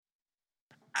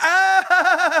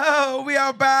Oh, we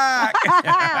are back.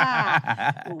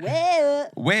 Well.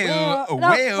 No,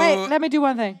 wait, let me do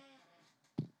one thing.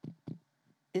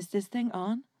 Is this thing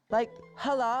on? Like,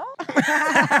 hello?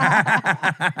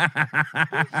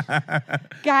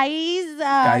 Guys,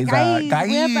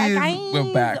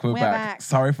 We're back.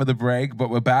 Sorry for the break, but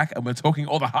we're back and we're talking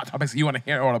all the hot topics you want to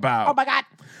hear all about. Oh my God.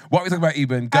 What are we talking about,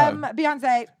 Eben? Go.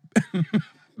 Beyonce.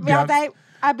 Beyonce.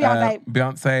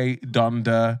 Beyonce,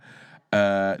 Donda,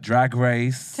 Drag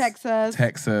Race.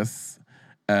 Texas.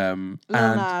 Lil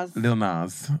Nas. Lil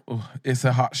Nas. Oh, it's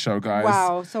a hot show, guys.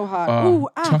 Wow, so hot. Ooh,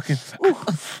 Talking.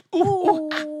 Ow.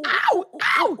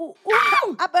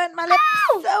 I burnt my lips.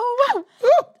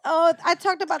 Oh, I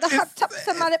talked about the hot tops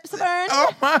and my lips burned.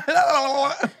 Oh my.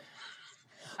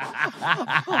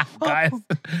 Guys,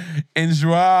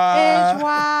 enjoy.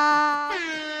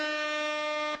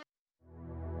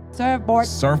 Surfboard.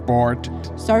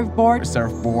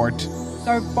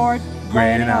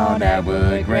 Graining on that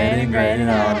wood, graining on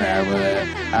that wood.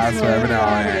 I'm swerving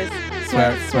on it,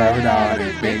 swerving on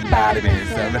it. Big body man,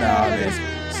 serving all this,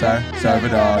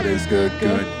 serving all this good.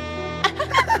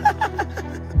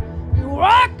 You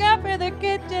walk up in the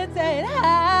kitchen saying,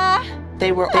 ah.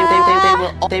 They were old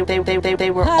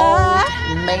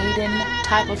maiden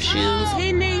type of shoes.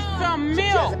 He needs some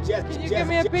milk. Can you give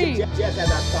me a beat? Just as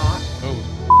I thought.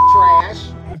 Trash.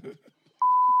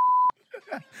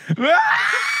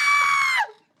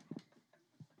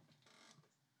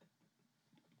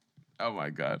 Oh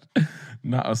my God.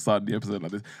 Not a Sunday episode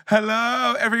like this.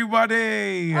 Hello,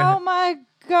 everybody. Oh my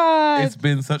God. It's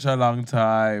been such a long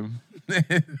time.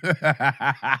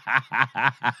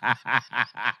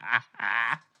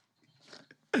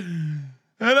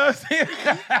 Hello.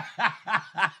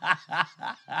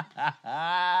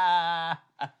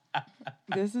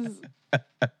 This is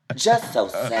Just so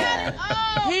sad.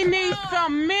 He needs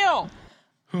some milk.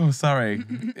 Oh, sorry.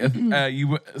 You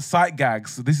were sight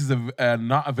gags. So this is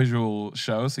not a visual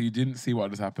show, so you didn't see what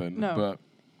just happened. No. But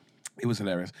it was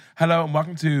hilarious. Hello and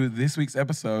welcome to this week's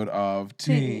episode of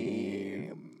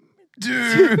Team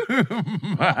Doom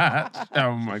Match.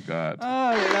 Oh my God.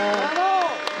 Oh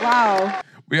Lord. Wow.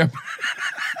 We are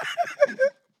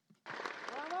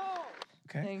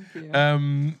Thank you.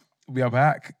 We are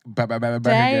back again.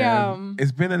 Damn.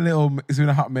 It's been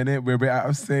a hot minute. We're a bit out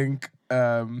of sync.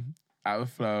 Out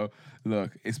of flow.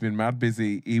 Look, it's been mad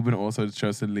busy. Even also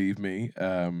chose to leave me.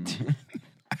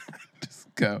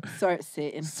 Just go. Sorry,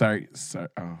 sitting. Sorry.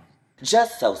 Oh,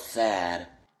 Just so sad.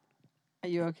 Are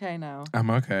you okay now?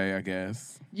 I'm okay, I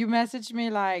guess. You messaged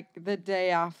me like the day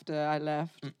after I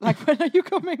left. Like, when are you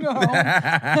coming home?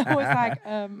 I was like,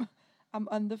 I'm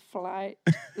on the flight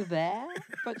there,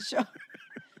 but sure.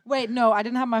 Wait, no, I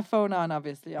didn't have my phone on,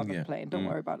 obviously, on the plane. Don't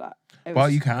worry about that. Well,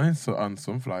 you can on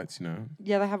some flights, you know.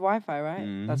 Yeah, they have Wi-Fi,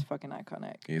 right? That's fucking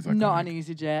iconic. It is iconic. Not on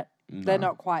EasyJet. No. They're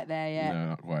not quite there yet. No,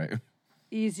 not quite.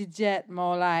 EasyJet,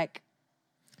 more like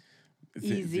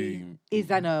easy.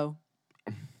 I know.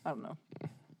 I don't know.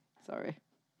 Sorry.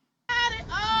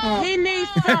 He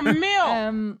needs some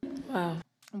milk. Wow.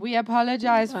 We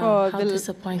apologize Wow, for how the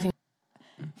disappointing.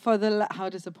 for the how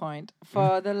disappoint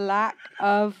for the lack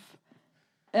of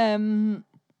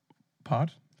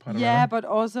Pod? yeah, but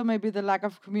also maybe the lack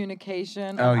of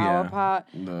communication on our part.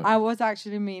 Look. I was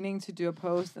actually meaning to do a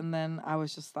post, and then I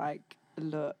was just like,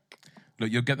 look,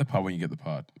 You'll get the pod when you get the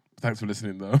pod. Thanks for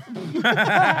listening, though.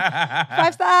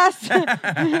 5 stars,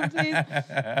 please.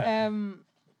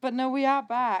 But no, we are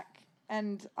back,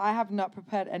 and I have not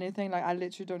prepared anything. Like, I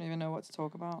literally don't even know what to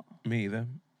talk about. Me either.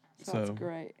 So that's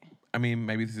great. I mean,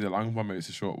 maybe this is a long one, maybe it's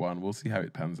a short one. We'll see how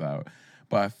it pans out.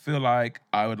 But I feel like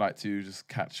I would like to just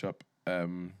catch up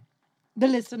The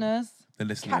listeners.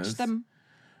 Catch them.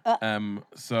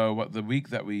 So what the week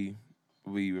that we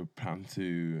were planned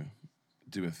to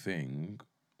do a thing,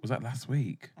 was that last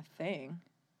week? A thing.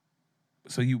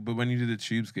 So but when you did the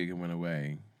Tubes gig and went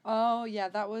away. Oh yeah,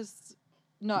 that was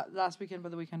not last weekend,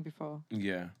 but the weekend before.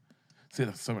 Yeah. See,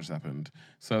 so much happened.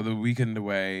 So the weekend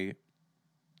away,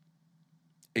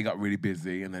 it got really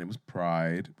busy, and then it was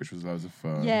Pride, which was loads of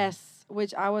fun. Yes,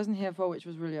 which I wasn't here for, which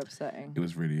was really upsetting. It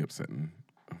was really upsetting.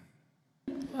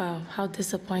 Wow, how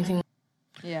disappointing.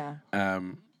 Yeah.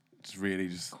 It's really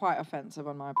just Quite offensive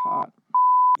on my part.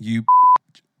 you.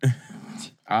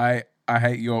 I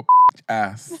hate your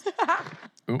ass.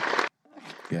 Ooh.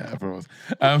 Yeah, of course.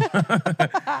 Yeah,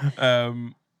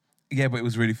 but it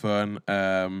was really fun.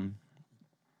 A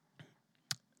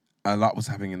lot was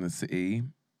happening in the city.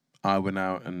 I went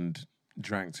out and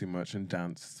drank too much and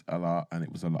danced a lot, and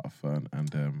it was a lot of fun.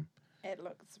 And It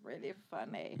looks really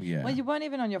funny. Yeah. Well, you weren't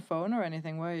even on your phone or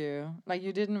anything, were you? Like,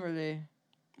 you didn't really...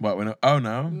 What? Oh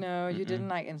no. No, you didn't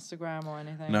like Instagram or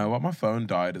anything. No, my phone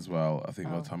died as well. I think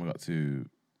by Oh. the time I got to,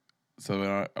 so when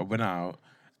I went out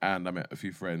and I met a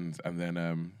few friends, and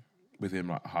then within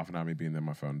like half an hour of me being there,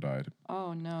 my phone died.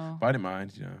 Oh no. But I didn't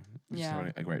mind, you know. Just Yeah.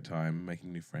 having a great time,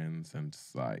 making new friends, and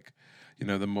just like, you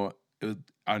know,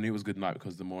 I knew it was a good night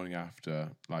because the morning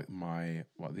after, like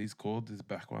what are these called? These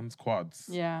back ones, quads.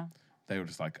 Yeah. They were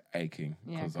just like aching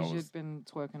Yeah, because you'd been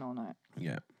twerking all night.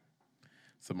 Yeah.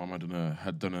 So Mum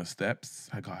had done her steps,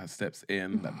 had got her steps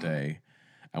in that day,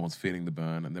 and was feeling the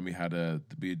burn. And then we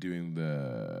were doing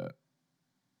the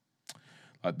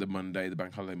Monday, the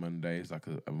bank holiday Monday. It's like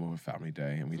a more family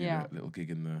day, and we did a little gig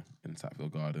in Sackville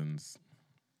Gardens.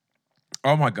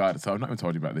 Oh my God! So I've not even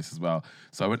told you about this as well.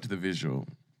 So I went to the visual,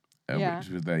 which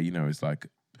was there. You know, it's like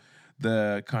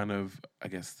the kind of, I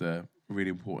guess, the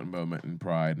really important moment in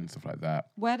Pride and stuff like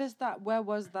that. Where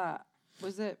was that?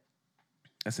 Was it?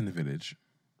 That's in the village.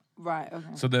 Right.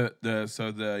 Okay. So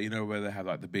the you know where they have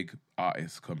like the big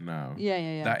artists come now.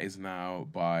 Yeah. That is now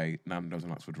by Nando's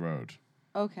on Oxford Road.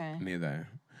 Okay. Near there.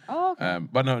 Oh, okay.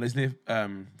 But no, it's near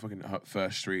fucking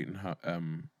First Street and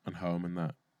Home and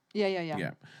that. Yeah.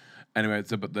 Yeah. Anyway,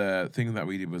 but the thing that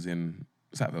we did was in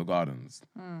Sackville Gardens,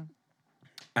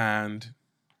 and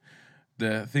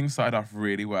the thing started off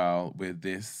really well with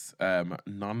this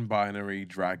non-binary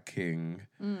drag king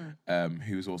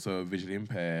who's also visually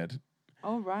impaired.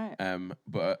 Oh, right.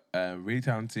 But a really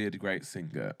talented, great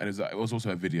singer. And it was also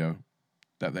a video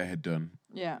that they had done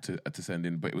to send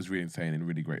in, but it was really insane and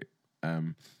really great.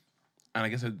 And I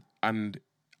guess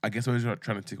I was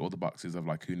trying to tick all the boxes of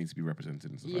like who needs to be represented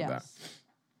and stuff like that.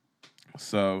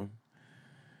 So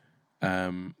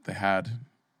they had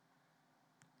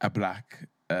a Black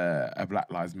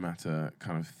Lives Matter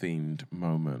kind of themed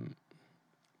moment.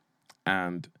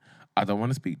 And I don't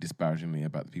want to speak disparagingly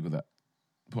about the people that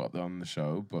put on the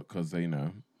show, but because they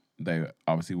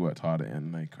obviously worked hard at it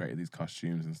and they created these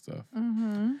costumes and stuff.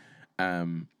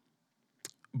 Mm-hmm.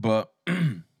 But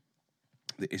the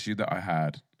issue that I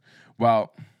had,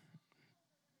 well,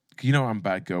 you know I'm a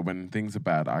bad girl. When things are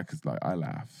bad, I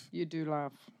laugh. You do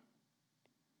laugh.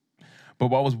 But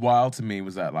what was wild to me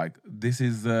was that like this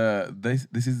is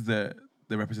the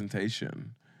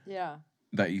representation. Yeah.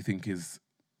 That you think is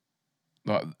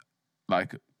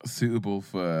like suitable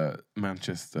for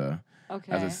Manchester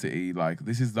as a city. Like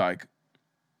this is like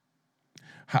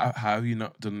how have you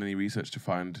not done any research to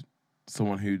find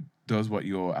someone who does what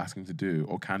you're asking to do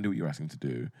or can do what you're asking to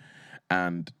do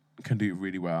and can do it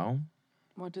really well?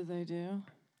 What do they do?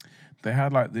 They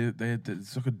had like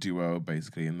it's like a duo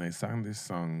basically, and they sang this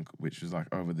song which was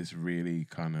like over this really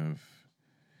kind of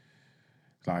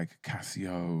like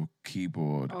Casio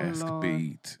keyboard-esque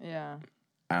beat. Yeah.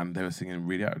 And they were singing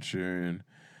really out of tune.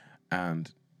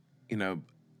 And, you know,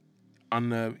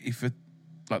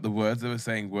 like the words they were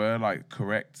saying were like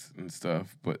correct and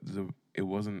stuff, but it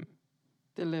wasn't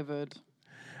delivered.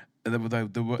 It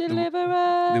wasn't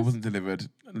delivered.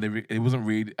 It wasn't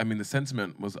really. I mean, the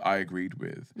sentiment was I agreed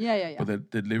with. Yeah. But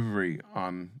the delivery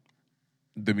on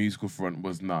the musical front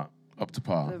was not up to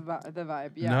par. The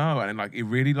vibe, yeah. No, and like it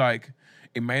really like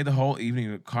it made the whole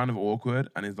evening kind of awkward.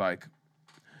 And it's like,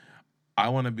 I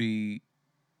want to be.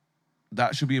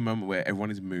 That should be a moment where everyone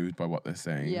is moved by what they're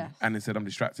saying. Yes. And instead, I'm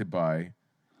distracted by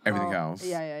everything else.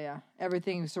 Yeah.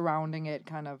 Everything surrounding it,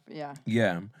 kind of. Yeah.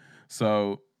 Yeah.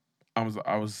 So. I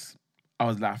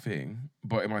was laughing,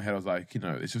 but in my head I was like, you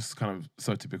know, it's just kind of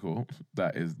so typical.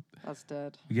 That's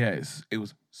dead. Yeah, it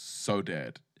was so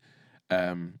dead.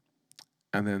 And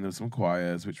then there was some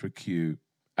choirs which were cute,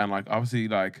 and like obviously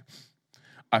like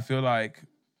I feel like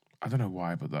I don't know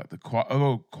why, but like the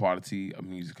overall quality of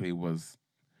musically was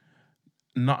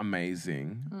not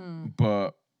amazing,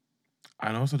 but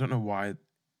I also don't know why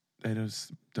they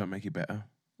just don't make it better.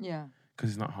 Yeah, because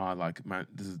it's not hard. Like man,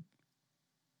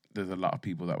 there's a lot of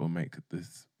people that will make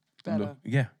this better.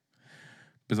 Yeah.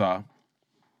 Bizarre.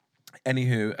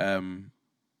 Anywho,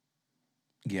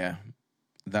 yeah.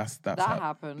 That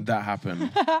happened. That happened.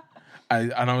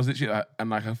 And I was literally and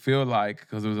like I feel like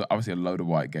because there was obviously a load of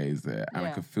white gays there, and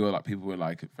I could feel like people were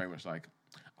like very much like,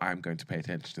 I'm going to pay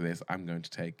attention to this. I'm going to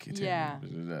take it. Yeah.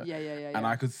 Yeah. And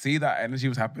I could see that energy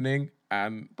was happening.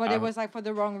 But it was like for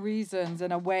the wrong reasons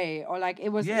in a way. Or like it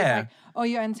was like, oh,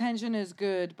 your intention is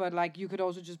good, but like you could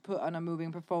also just put on a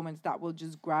moving performance that will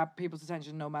just grab people's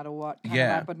attention no matter what.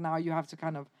 But now you have to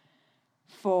kind of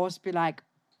be like,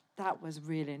 that was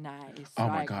really nice. Oh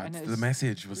my God. The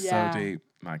message was so deep.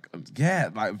 Like,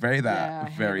 like very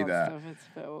that. Very that. It's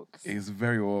orcs. It's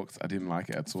very orcs. I didn't like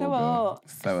it at all.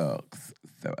 So orcs.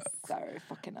 Sorry,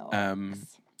 fucking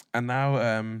orcs. And now,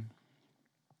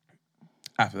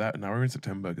 after that, now we're in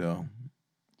September, girl.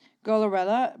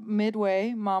 Golorella,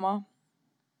 midway, Mama.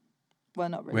 Well,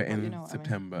 not really. We're but in you know what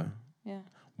September. I mean. Yeah.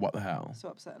 What the hell? So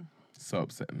upsetting. So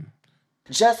upsetting.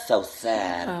 Just so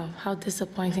sad. Wow, how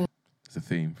disappointing. It's a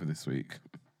theme for this week.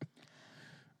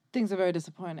 Things are very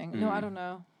disappointing. No, I don't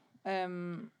know.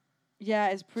 Yeah,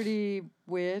 it's pretty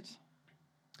weird.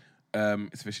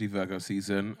 It's officially Virgo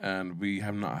season, and we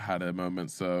have not had a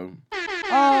moment, so...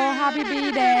 Oh, happy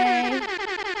B-Day.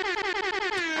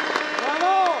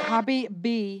 Happy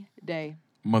B-Day.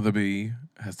 Mother B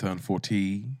has turned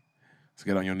 40, so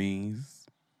get on your knees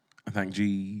and thank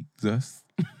Jesus.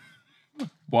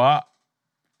 What?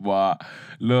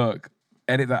 Look,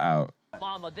 edit that out.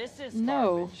 Mama, this is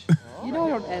No. garbage. You know I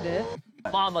don't edit.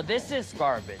 Mama, this is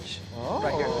garbage.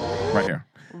 Right here. Right here.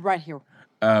 Right here.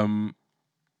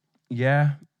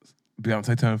 Yeah,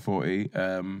 Beyonce turned 40.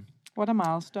 What a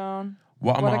milestone.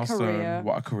 What a What a milestone. career.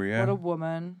 What a career. What a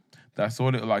woman. I saw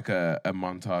it like a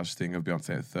montage thing of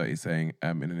Beyonce at 30 saying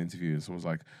in an interview, someone was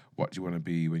like, what do you want to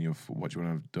be when you're, what do you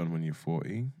want to have done when you're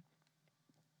 40?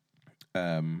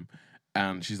 And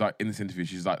she's like, in this interview,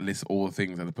 she's like, lists all the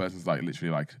things, and the person's like,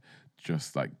 literally like,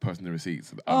 just like posting the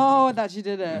receipts. Oh, that she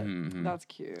did it. Mm-hmm. That's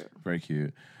cute. Very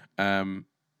cute.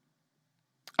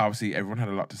 Obviously, everyone had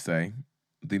a lot to say.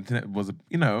 The internet was,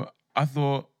 I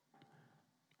thought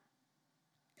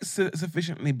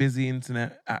sufficiently busy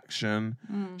internet action.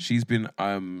 She's been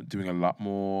doing a lot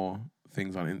more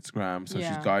things on Instagram. So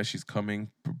she's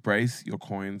coming. Brace your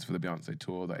coins for the Beyonce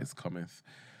tour that is cometh.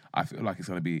 I feel like it's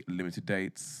going to be limited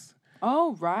dates.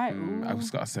 Oh, right. I've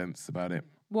just got a sense about it.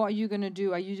 What are you going to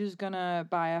do? Are you just going to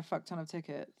buy a fuck ton of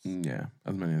tickets? Yeah,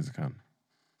 as many as I can.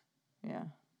 Yeah.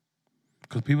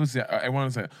 Because people say,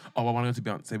 everyone say, oh, I want to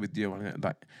go to Beyonce with you.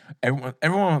 Like, everyone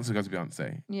wants to go to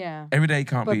Beyonce. Yeah. Every day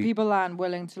can't but be. But people aren't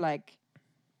willing to, like,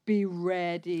 be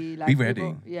ready. Like, be ready.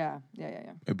 People, yeah.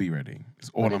 Be ready. It's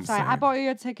all I'm saying. I bought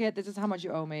you a ticket. This is how much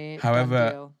you owe me.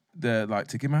 However, the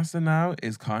Ticketmaster now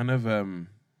is kind of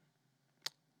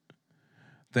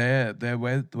the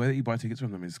way that you buy tickets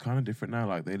from them is kind of different now.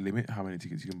 Like they limit how many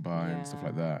tickets you can buy and stuff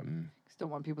like that. And just don't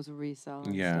want people to resell.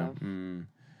 And stuff.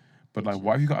 But like,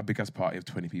 why have you got a big ass party of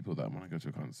 20 people that want to go to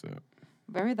a concert?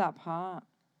 Very that part.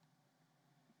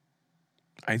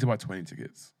 I need to buy 20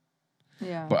 tickets.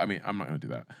 Yeah. But I mean, I'm not going to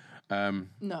do that.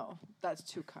 No, that's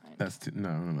too kind.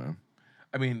 No.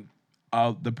 I mean,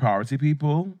 the priority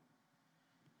people.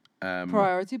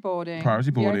 Priority boarding.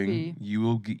 VIP. You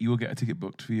will get a ticket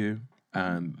booked for you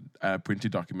and a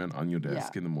printed document on your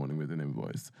desk in the morning with an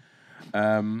invoice.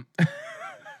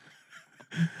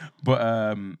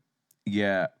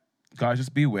 Yeah, guys,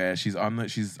 just be aware. She's on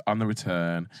the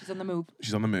return. She's on the move.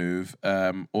 She's on the move.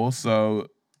 Also,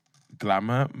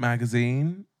 Glamour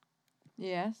magazine.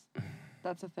 Yes,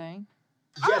 that's a thing.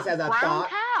 Just as a thought.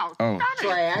 Oh,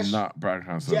 trash. Not brown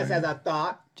house. Just as a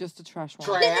thought. Just a trash one.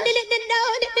 Trash.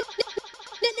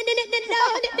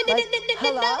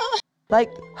 Like,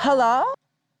 hello?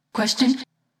 Question?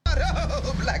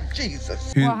 Like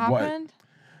Jesus. What happened?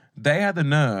 They had the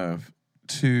nerve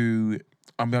to,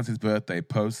 on Beyonce's birthday,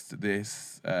 post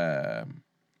this, their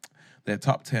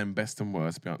top 10 best and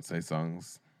worst Beyonce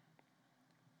songs.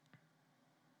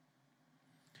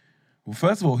 Well,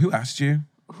 first of all, who asked you?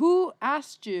 Who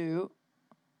asked you?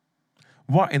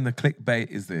 What in the clickbait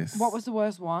is this? What was the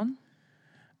worst one?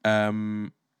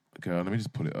 Girl, let me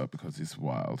just pull it up because it's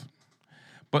wild.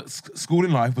 But School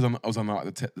in Life was on like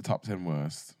the top 10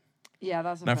 worst. Yeah,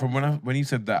 that's. Now, from when you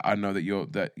said that, I know that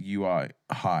you are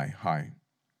high.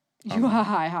 You are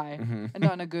high, Mm-hmm. and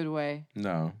not in a good way.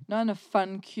 No, not in a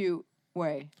fun, cute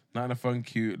way. Not in a fun,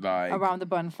 cute like around the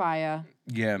bonfire.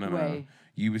 Yeah, no.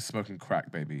 You were smoking crack,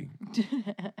 baby.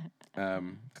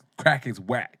 Crack is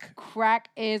whack. Crack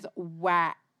is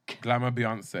whack. Glamour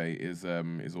Beyonce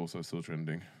is also still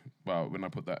trending. Well, when I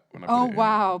put it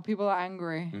wow, people are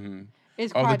angry. Mm-hmm.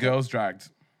 It's the girls dragged.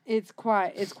 It's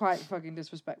quite fucking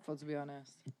disrespectful, to be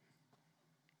honest.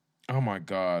 Oh my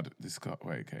God,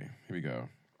 okay, here we go.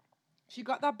 She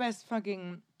got that best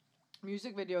fucking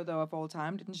music video though of all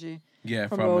time, didn't she? Yeah,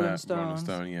 from Rolling Stone. Rolling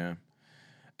Stone, yeah.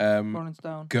 Rolling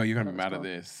Stone. Girl, you're gonna be mad at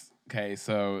this. Okay,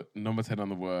 so number 10 on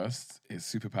the worst is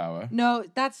Superpower. No,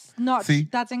 that's not. See?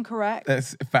 That's incorrect.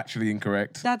 That's factually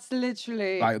incorrect. That's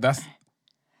literally like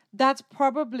that's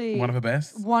probably one of the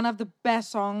best. One of the best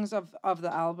songs of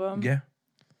the album. Yeah.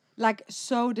 Like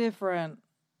so different.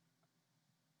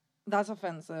 That's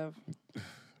offensive.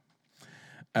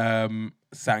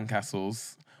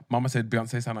 Sandcastles. Mama said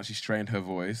Beyonce sounded like she strained her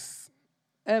voice.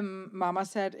 Mama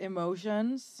said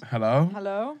emotions.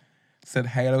 Hello? said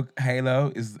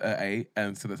Halo is A,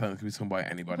 and so that song can be sung by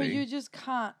anybody. But you just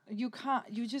can't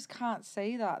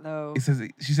say that though.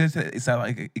 She says it's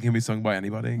like it can be sung by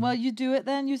anybody. Well, you do it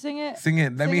then. You sing it. Sing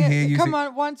it. Let Sing me it. hear you. Come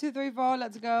on, 1, 2, 3, 4.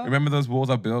 Let's go. Remember those walls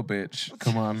I built, bitch.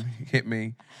 Come on, hit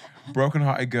me. Broken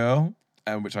Hearted Girl,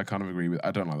 which I kind of agree with. I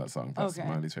don't like that song. That's Okay.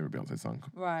 my least favorite Beyonce song.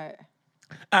 Right.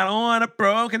 I don't want a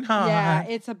broken heart. Yeah,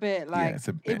 it's a bit like it's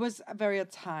a bit. it was very a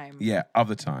time. Yeah, of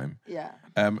the time. Yeah.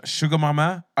 Sugar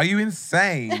Mama, are you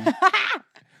insane?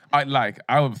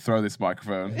 I would throw this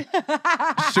microphone.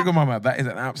 Sugar Mama, that is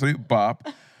an absolute bop.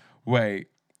 Wait,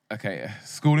 okay.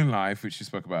 School in Life, which you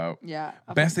spoke about. Yeah.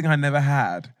 Best thing I never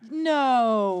had.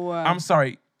 No. I'm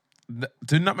sorry.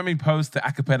 Do not make me post the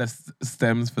acapella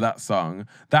stems for that song.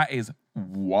 That is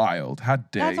wild. How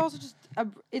dare That's you? also just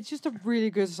it's just a really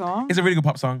good song. It's a really good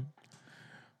pop song.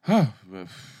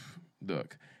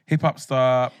 Look, hip hop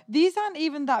star. These aren't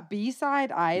even that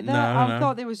B-side either. No, I no.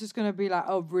 thought they was just gonna be like,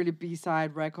 oh, really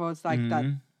B-side records like that.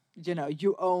 You know,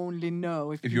 you only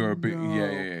know if You're a big, know.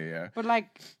 yeah. But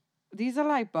like, these are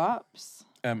like bops.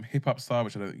 Hip hop star,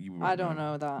 which I don't think you. I don't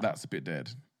know that. That's a bit dead.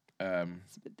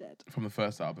 It's a bit dead. From the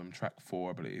first album, track 4,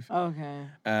 I believe. Okay.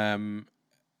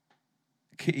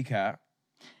 Kitty Cat.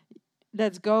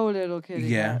 Let's go, little kitty.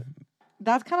 Yeah. Cat.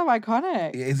 That's kind of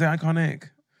iconic. Is it iconic?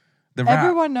 The rap.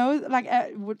 Everyone knows, like,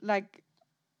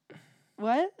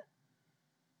 what?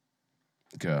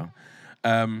 Girl.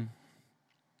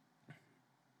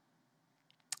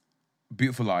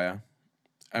 Beautiful Liar.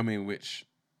 I mean, which,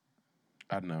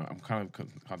 I don't know. I'm kind of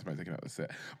contemplating taking out the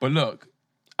set. But look,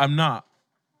 I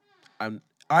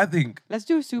think Let's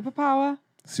do Superpower.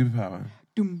 Superpower.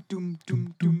 Doom, doom,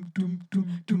 doom, doom, doom,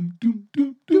 doom, doom, doom,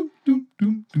 doom, doom, doom,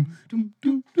 doom, doom,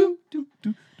 doom, doom, doom,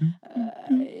 doom.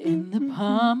 In the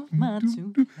palm of my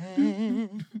two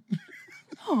hands.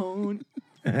 Oh.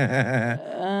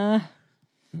 I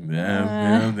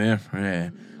feel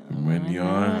different when your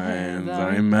hands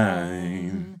are in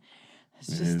mine.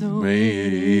 It's just the way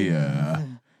it is. Yeah.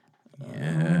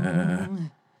 And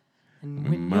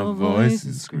When my voice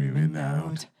is screaming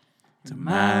out to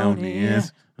my own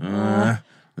ears, I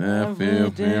feel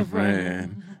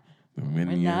different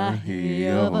when I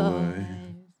hear your voice.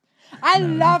 I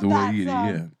love The way that you- song.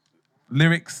 yeah.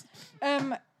 Lyrics.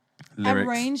 Lyrics.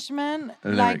 Arrangement,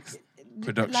 Lyrics.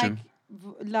 Production.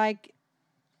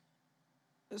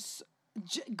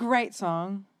 Great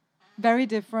song, very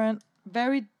different,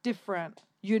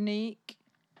 unique,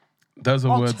 Those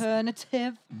are words.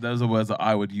 alternative. Those are words that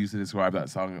I would use to describe that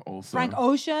song. Also, Frank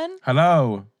Ocean,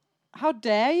 Hello, how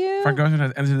dare you? Frank Ocean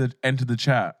has entered the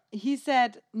chat. He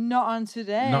said, "Not on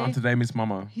today." Not on today, Miss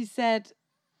Mama. He said,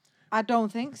 "I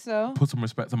don't think so." Put some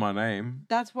respect on my name.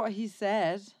 That's what he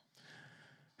said.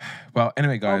 Well,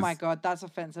 anyway, guys. Oh my god, that's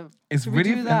offensive. It's Should we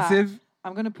really do that? offensive.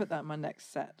 I'm gonna put that in my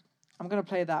next set. I'm gonna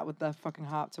play that with the fucking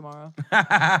harp tomorrow.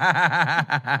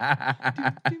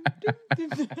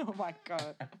 Oh my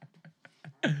god.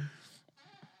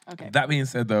 Okay. That being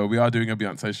said, though, we are doing a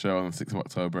Beyonce show on the 6th of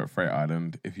October at Freight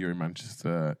Island. If you're in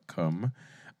Manchester, come.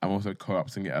 I'm also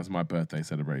co-opting it as my birthday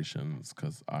celebrations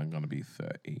because I'm going to be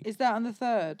 30. Is that on the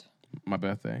 3rd? My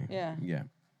birthday? Yeah. Yeah.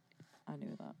 I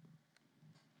knew that.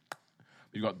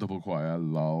 You got double choir,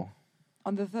 lol.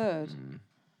 On the 3rd?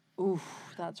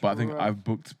 Oof, that's But I think rough.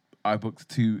 I've booked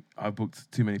too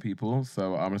many people,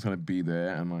 so I'm just going to be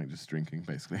there and like just drinking,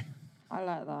 basically. I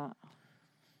like that.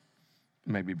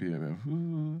 Maybe be a bit of,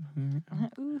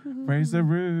 raise the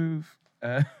roof.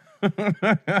 Oh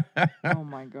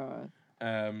my god.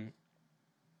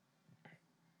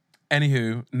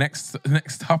 Anywho, next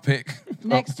topic.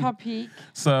 Next topic.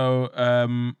 So,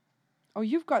 Oh,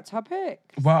 you've got topics.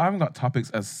 well, I haven't got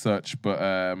topics as such, but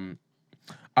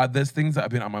there's things that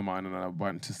have been on my mind and I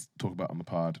want to talk about on the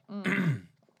pod.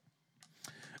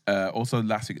 Also,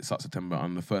 last week at start of September,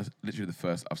 on literally the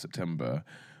 1st of September,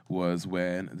 was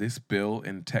when this bill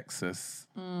in Texas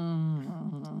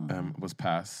was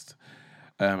passed.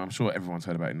 I'm sure everyone's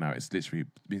heard about it now. It's literally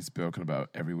been spoken about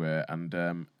everywhere. And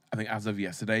I think as of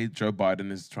yesterday, Joe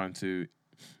Biden is trying to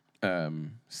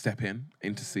step in,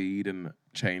 intercede, and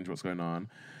change what's going on.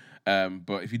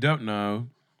 But if you don't know,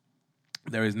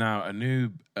 there is now a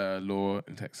new law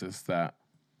in Texas that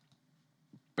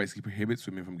basically prohibits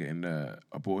women from getting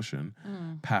abortion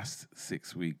past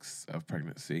 6 weeks of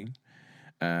pregnancy.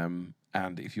 And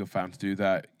if you're found to do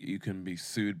that, you can be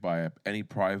sued by any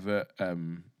private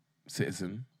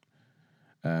citizen.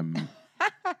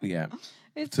 Yeah,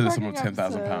 It's to the sum of fucking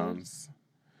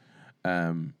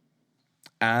 £10,000.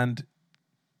 And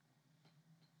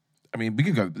I mean, we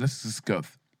can go. Let's just go.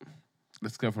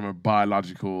 Let's go from a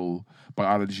biology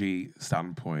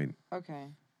standpoint. Okay.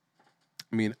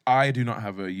 I mean, I do not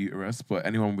have a uterus, but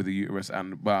anyone with a uterus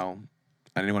and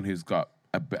anyone who's got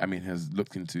has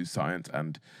looked into science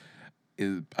and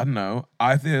is, I don't know.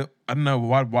 I don't know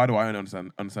why do I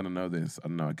understand and know this? I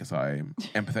don't know. I guess I'm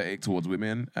empathetic towards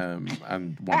women and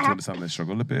want to understand their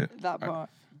struggle a bit. That part.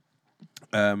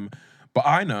 But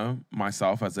I know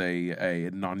myself as a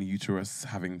non-uterus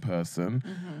having person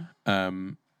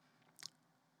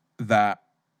that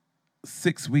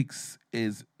 6 weeks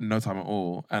is no time at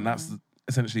all, and that's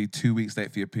essentially 2 weeks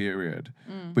late for your period,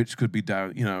 which could be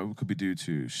could be due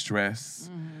to stress,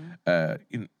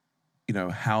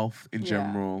 health in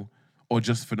general, or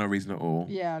just for no reason at all.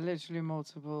 Yeah, literally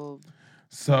multiple.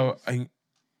 So I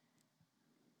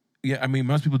mean,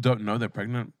 most people don't know they're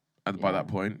pregnant by that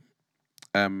point.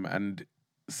 And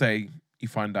say you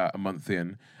find out a month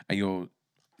in, and you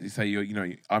say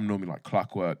I'm normally like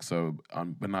clockwork, so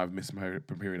when I've missed my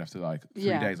period after like 3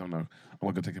 days, I'm gonna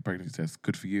take a pregnancy test.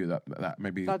 Good for you. That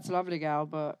maybe that's lovely, gal.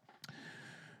 But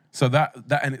so that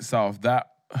in itself, that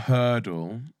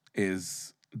hurdle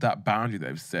is that boundary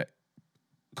they've set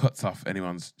cuts off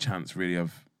anyone's chance really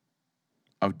of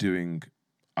obeying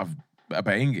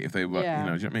it if they were. Do you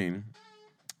know what I mean?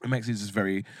 It makes it just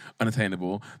very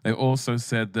unattainable. They also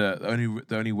said that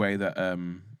the only way that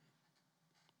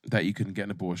that you can get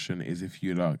an abortion is if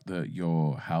you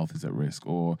your health is at risk,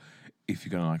 or if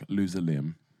you're gonna lose a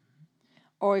limb,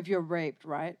 or if you're raped,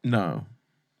 right? No.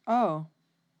 Oh.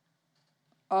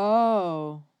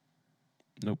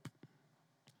 Nope.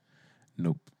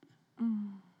 Nope.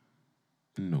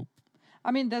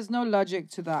 I mean, there's no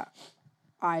logic to that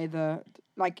either.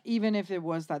 Like, even if it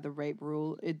was the rape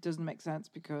rule, it doesn't make sense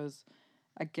because,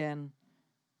 again,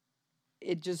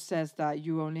 it just says that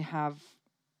you only have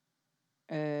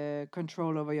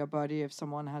control over your body if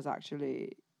someone has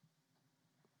actually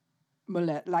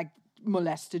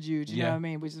molested you. Do you know what I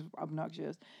mean? Which is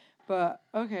obnoxious. But,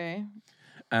 okay.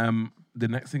 The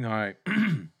next thing I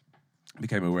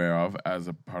became aware of as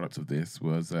a product of this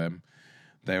was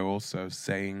they're also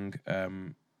saying...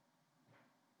 I'm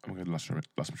going to lost my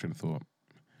train of thought.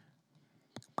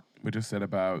 We just said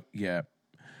about,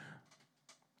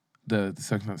 the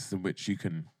circumstances in which you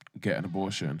can get an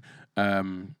abortion.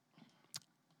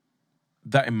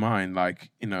 That in mind,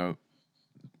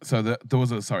 so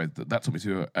that took me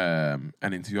to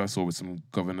an interview I saw with some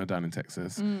governor down in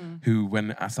Texas who,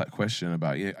 when asked that question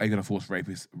about, are you going to force rape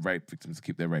victims to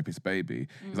keep their rapist baby?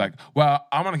 He's like, well,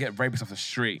 I'm going to get rapists off the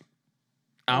street.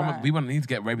 We won't need to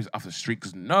get rapists off the street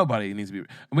because nobody needs to be...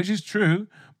 Which is true,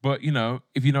 but,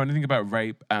 if you know anything about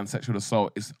rape and sexual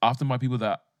assault, it's often by people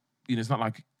that... it's not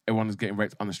like everyone is getting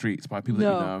raped on the street. It's by people that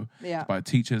you know. Yeah. It's by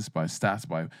teachers, by staff,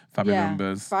 by family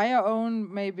members. By your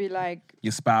own, maybe,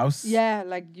 your spouse. Yeah,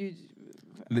 you...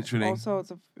 Literally. All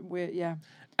sorts of weird... Yeah.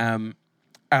 And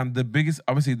the biggest...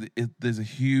 Obviously, there's a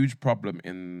huge problem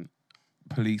in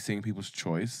policing people's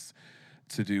choice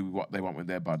to do what they want with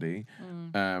their body.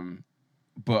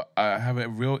 But I have a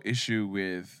real issue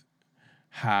with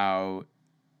how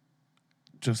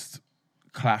just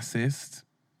classist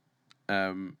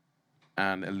and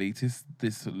elitist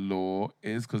this law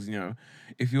is. Because,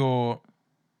 if you're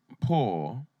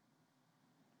poor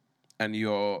and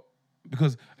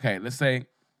because, okay, let's say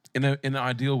in an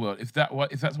ideal world, if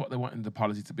that's what they want in the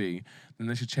policy to be, then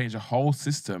they should change the whole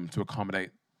system to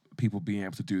accommodate people being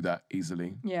able to do that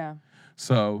easily. Yeah.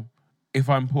 So if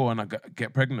I'm poor and I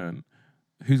get pregnant,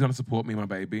 who's going to support me and my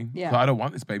baby? Yeah. I don't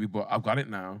want this baby, but I've got it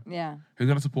now. Yeah. Who's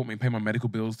going to support me and pay my medical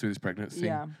bills through this pregnancy?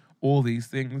 Yeah. All these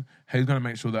things. Who's going to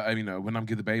make sure that, when I'm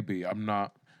giving the baby, I'm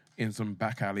not in some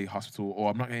back alley hospital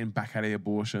or I'm not getting back alley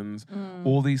abortions.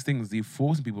 All these things, you're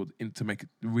forcing people to make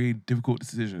really difficult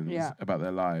decisions about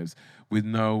their lives with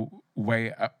no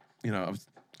way,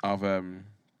 of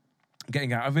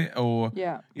getting out of it or,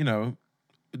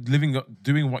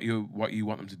 doing what you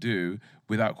want them to do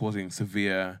without causing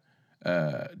severe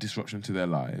disruption to their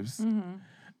lives.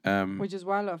 Which is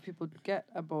why a lot of people get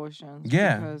abortions.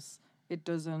 Yeah. Because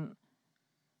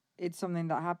it's something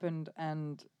that happened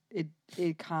and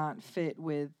it can't fit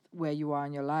with where you are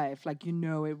in your life.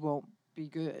 It won't be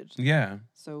good. Yeah.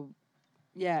 So,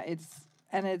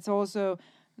 it's also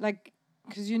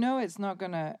because it's not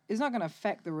gonna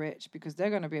affect the rich because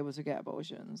they're gonna be able to get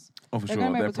abortions. Oh, for they're sure.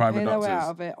 Gonna be They're able private to pay doctors. their way out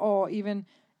of it, or even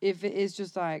if it is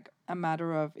just a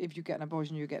matter of if you get an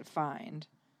abortion, you get fined.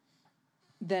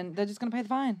 Then they're just gonna pay the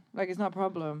fine. It's not a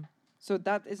problem. So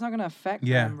that it's not gonna affect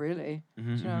them really. Do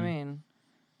you know what I mean?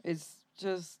 It's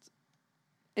just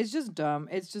dumb.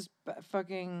 It's just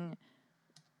fucking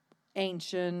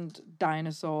ancient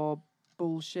dinosaur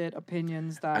bullshit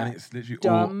opinions that And it's literally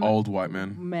dumb all old white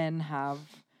men. Men have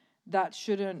that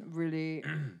shouldn't really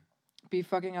be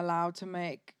fucking allowed to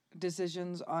make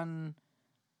decisions on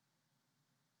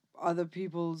other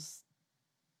people's,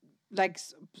 like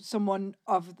someone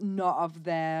not of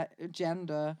their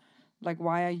gender. Like,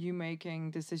 why are you making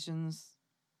decisions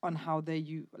on how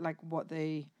what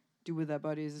they do with their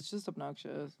bodies? It's just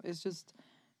obnoxious. It's just,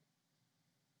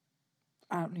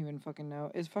 I don't even fucking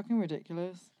know. It's fucking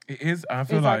ridiculous. It is. I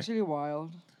feel It's like actually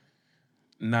wild.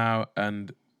 now,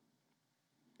 and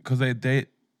because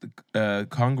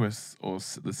Congress or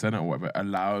the Senate or whatever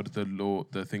allowed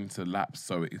the thing to lapse,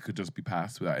 so it could just be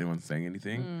passed without anyone saying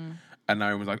anything. And now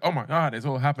everyone's like, "Oh my god, it's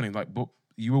all happening!" Like, but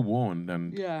you were warned,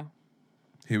 and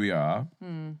here we are.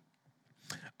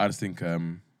 I just think,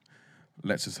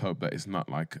 let's just hope that it's not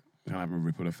like gonna have a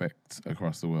ripple effect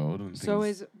across the world. And So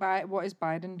what is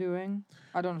Biden doing?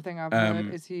 I don't think I've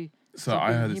heard. Is he? So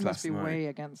I heard this he last must be night. way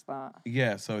against that.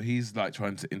 Yeah, so he's like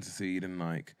trying to intercede and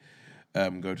like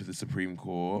go to the Supreme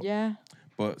Court. Yeah.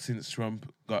 But since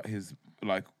Trump got his,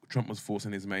 like, Trump was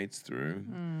forcing his mates through,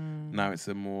 now it's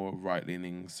a more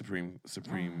right-leaning Supreme,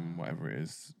 whatever it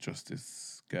is,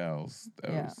 Justice Girls,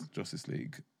 Justice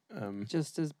League.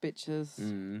 Just as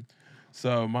bitches.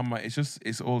 So, Mama,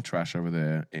 it's all trash over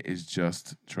there. It is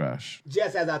just trash.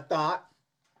 Just as I thought.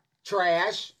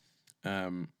 Trash.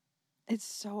 It's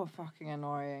so fucking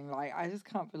annoying. Like, I just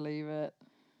can't believe it.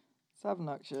 It's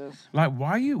obnoxious. Like,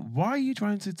 why are you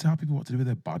trying to tell people what to do with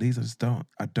their bodies?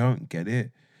 I don't get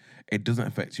it. It doesn't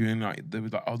affect you. And like, there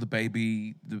was like, the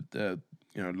baby, the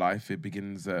life, it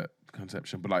begins at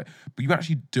conception. But you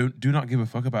actually do not give a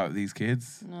fuck about these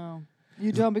kids. No.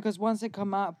 You don't, because once they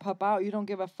pop out, you don't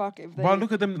give a fuck if they... Well,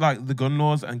 look at them, like, the gun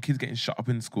laws and kids getting shot up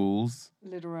in schools.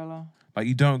 Literally. Like,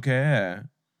 you don't care.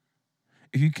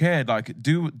 If you cared, like,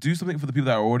 do something for the people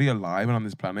that are already alive and on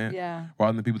this planet. Yeah.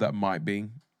 Rather than the people that might be.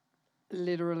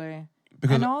 Literally.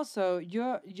 Because and also,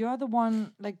 you're the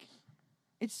one, like,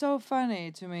 it's so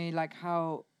funny to me, like,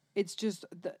 how it's just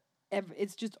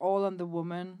it's just all on the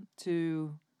woman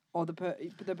or the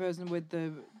person with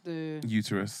the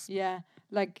uterus. Yeah,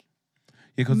 like,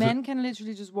 yeah, men can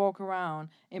literally just walk around,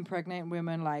 impregnate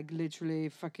women, like, literally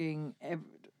fucking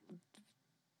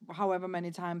however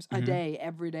many times a day,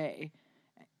 every day.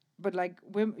 But like,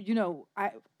 women,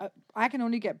 I can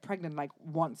only get pregnant like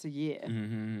once a year.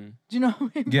 Do you know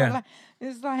what I mean? Yeah. But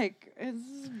it's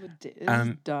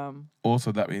dumb.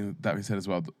 Also, that being said as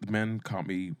well, the men can't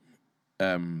be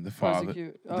the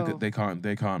father. They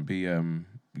can't be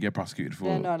prosecuted for.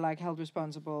 They're not like held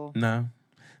responsible. No,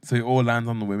 so it all lands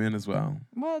on the women as well.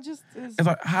 Well, it's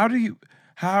like,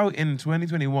 how in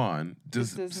 2021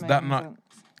 does that not? Sense?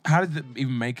 How did it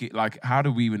even make it? Like, how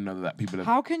do we even know that people?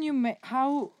 How can you make?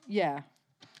 How? Yeah.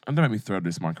 And don't make me throw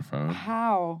this microphone.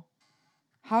 How?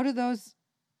 How did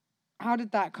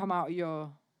that come out of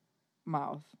your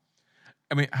mouth?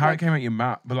 I mean, how it came out your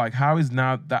mouth, but like, how is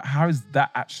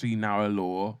that actually now a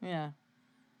law? Yeah.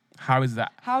 How is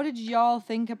that? How did y'all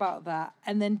think about that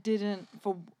and then didn't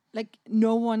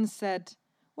no one said,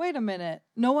 wait a minute,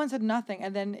 no one said nothing,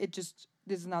 and then this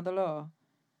is another law.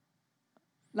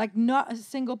 Like, not a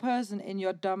single person in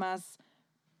your dumbass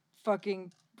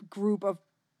fucking group of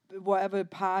whatever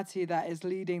party that is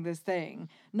leading this thing,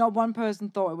 not one person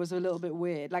thought it was a little bit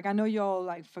weird. Like, I know you're all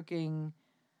like fucking,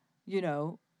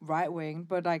 right wing,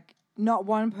 but like, not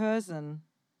one person.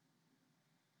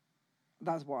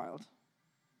 That's wild.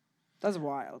 That's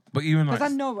wild. But even like,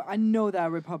 because I know there are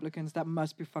Republicans that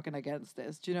must be fucking against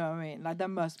this. Do you know what I mean? Like, there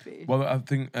must be. Well, I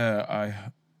think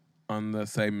on the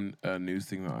same news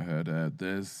thing that I heard,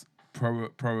 there's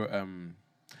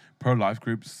pro-life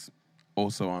groups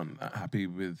also aren't happy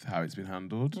with how it's been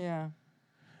handled. Yeah.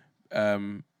 I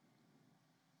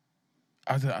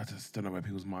just don't know where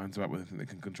people's minds are at, whether they think they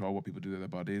can control what people do to their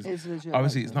bodies. It's legit.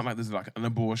 Obviously, it's not like there's like an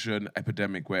abortion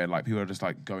epidemic where like people are just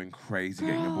like going crazy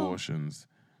getting abortions.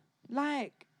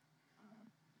 Like,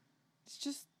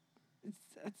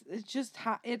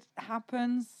 it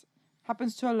happens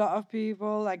to a lot of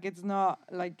people. Like, it's not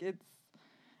like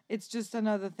it's just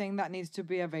another thing that needs to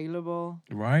be available.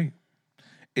 Right.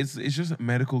 It's just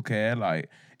medical care. Like,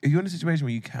 if you're in a situation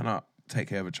where you cannot take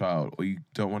care of a child or you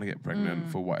don't want to get pregnant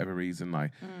for whatever reason,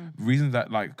 like reasons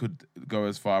that like could go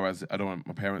as far as I don't want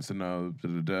my parents to know,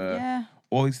 yeah,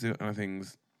 all these kind of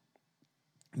things.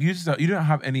 You don't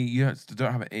have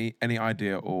any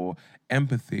idea or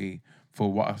empathy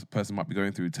for what a person might be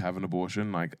going through to have an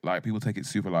abortion. Like people take it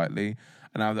super lightly.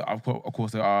 And now, of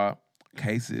course, there are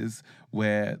cases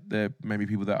where there may be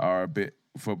people that are a bit,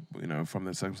 from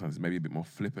the circumstances, maybe a bit more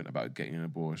flippant about getting an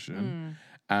abortion.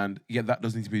 And yeah, that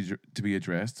does need to be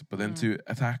addressed. But then to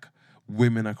attack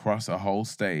women across a whole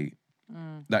state,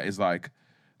 that is like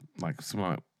something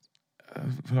like I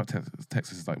feel like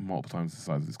Texas is like multiple times the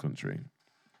size of this country.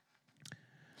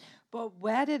 But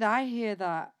where did I hear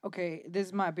that? Okay,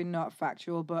 this might be not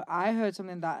factual, but I heard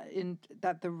something that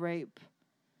the rape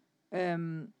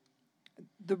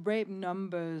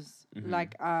numbers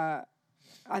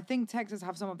I think Texas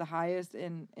have some of the highest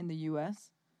in the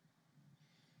US.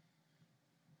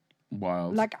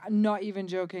 Wild. Like, not even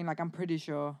joking, like I'm pretty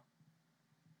sure.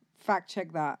 Fact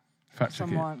check that. Fact check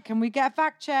someone. Can we get a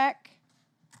fact check?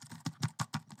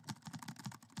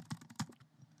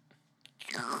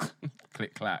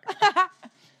 Click clack.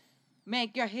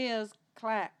 Make your heels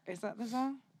clack. Is that the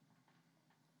song?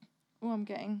 Oh, I'm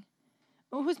getting.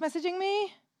 Oh, who's messaging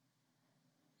me?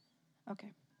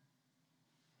 Okay.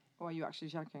 Or are you actually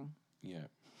checking? Yeah.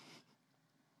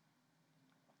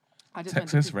 I just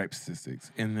Texas rape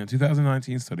statistics. In the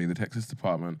 2019 study, the Texas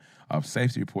Department of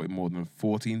Safety reported more than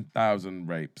 14,000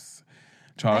 rapes.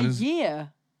 Charges. A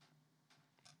year.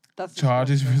 That's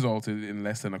charges resulted in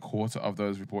less than a quarter of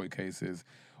those reported cases,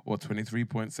 or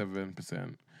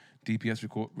 23.7%. DPS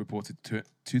reported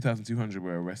 2,200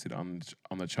 were arrested on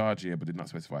the charge year, but did not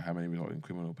specify how many resulted in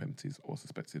criminal penalties or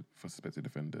suspected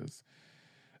offenders.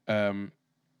 Yeah,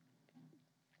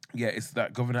 it's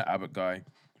that Governor Abbott guy.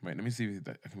 Wait, let me see if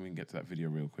I can get to that video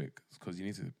real quick, because you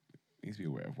need to be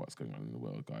aware of what's going on in the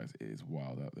world, guys. It is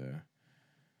wild out there.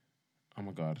 Oh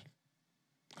my God!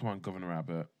 Come on, Governor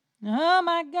Abbott. Oh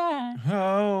my God!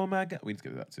 Oh my God! We need to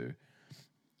get to that too.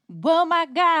 Whoa my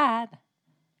God!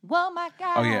 Whoa my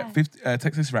God! Oh yeah,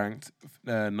 Texas ranked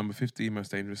number 50 most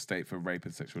dangerous state for rape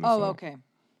and sexual assault. Oh, okay.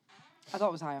 I thought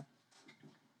it was higher.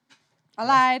 I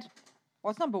lied.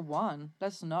 What's number 1?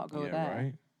 Let's not go there.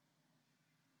 Right.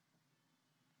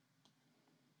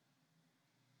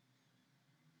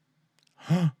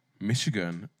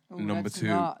 Michigan, Ooh, number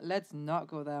 2. Let's not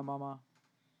go there, Mama.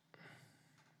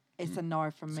 It's a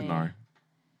no from me. It's a no.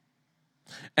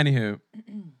 Anywho,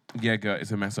 yeah, girl,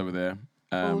 it's a mess over there.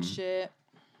 Bullshit.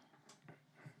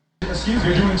 Excuse me,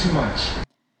 you're doing too much.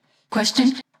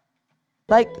 Question?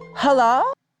 Like,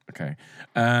 hello? Okay.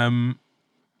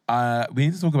 We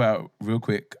need to talk about, real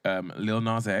quick, Lil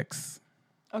Nas X.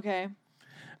 Okay.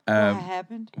 What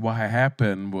happened? What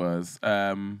happened was,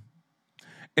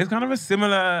 it's kind of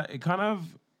it kind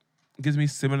of gives me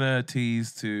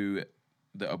similarities to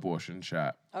the abortion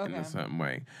chat in a certain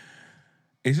way.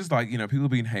 It's just like, people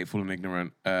being hateful and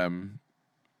ignorant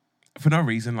for no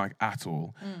reason, like, at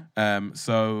all.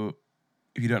 So,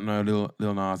 if you don't know,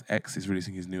 Lil Nas X is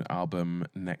releasing his new album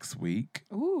next week.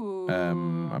 Ooh.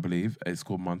 I believe. It's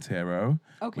called Montero,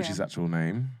 which is his actual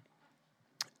name.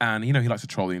 And, he likes to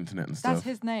troll the internet and stuff. That's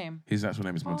his name? His actual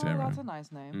name is Montero. Oh, that's a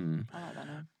nice name. I like that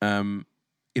name.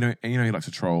 He likes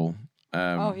to troll. He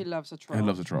loves a troll. He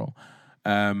loves a troll.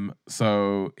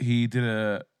 So he did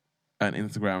an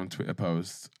Instagram Twitter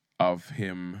post of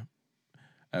him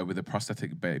with a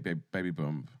prosthetic baby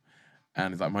bump.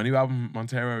 And it's like, my new album,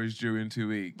 Montero, is due in 2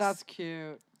 weeks. That's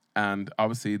cute. And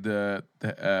obviously the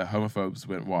homophobes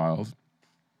went wild.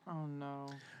 Oh, no.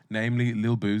 Namely,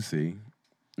 Lil Boosie.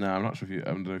 Now, I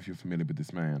don't know if you're familiar with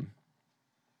this man.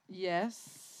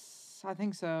 Yes, I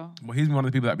think so. Well, he's one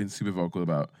of the people that have been super vocal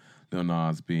about Lil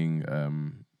Nas being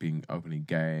openly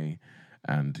gay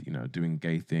and, doing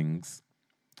gay things.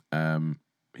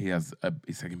 He's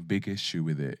taking big issue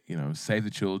with it. Save the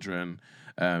children,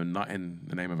 not in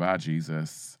the name of our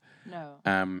Jesus.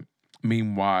 No.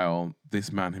 Meanwhile,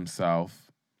 this man himself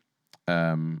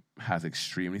has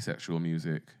extremely sexual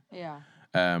music. Yeah.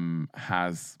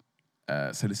 Has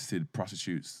solicited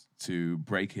prostitutes to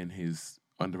break in his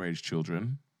underage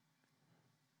children.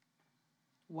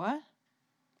 What?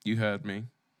 You heard me.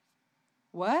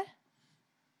 What?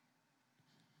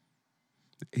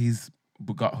 He's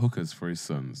got hookers for his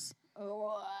sons.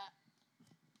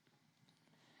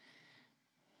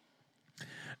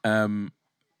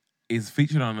 Is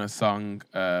featured on a song.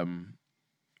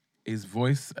 His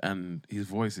voice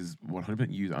is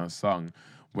 100% used on a song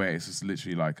where it's just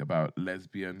literally like about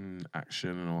lesbian action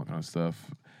and all that kind of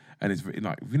stuff, and it's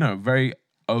like very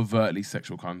overtly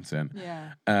sexual content.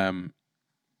 Yeah.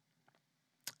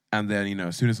 And then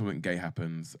as soon as something gay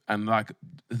happens, and like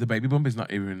the baby bump is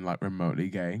not even like remotely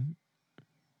gay.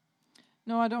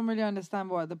 No, I don't really understand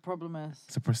what the problem is.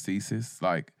 It's a prosthesis,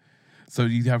 like. So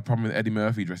you have a problem with Eddie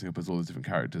Murphy dressing up as all these different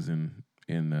characters in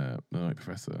The Night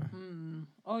Professor.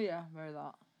 Oh yeah, very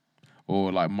that.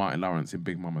 Or like Martin Lawrence in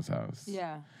Big Mama's House.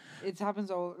 Yeah, it happens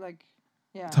all like,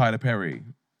 yeah. Tyler Perry,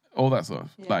 all that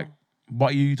stuff. Yeah. Like,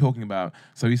 what are you talking about?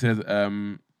 So he said,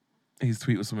 his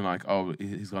tweet was something like, "Oh,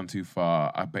 he's gone too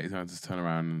far. I bet he's going to just turn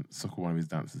around and suckle one of his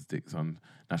dancers' dicks on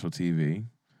national TV."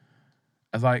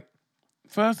 I was like,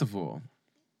 first of all,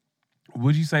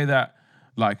 would you say that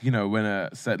Like, you know, when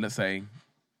let's say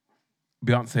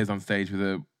Beyonce's on stage with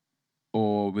a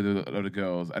lot of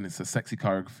girls and it's a sexy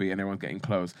choreography and everyone's getting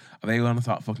close, are they going to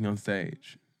start fucking on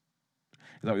stage? Is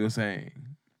that what you're saying?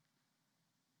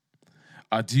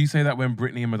 Do you say that when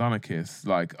Britney and Madonna kiss?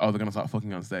 Like, oh, they're going to start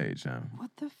fucking on stage now? What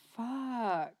the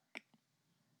fuck?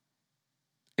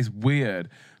 It's weird.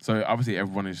 So obviously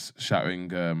everyone is shouting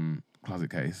Closet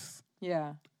Case.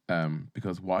 Yeah.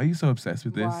 Because why are you so obsessed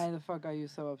with this? Why the fuck are you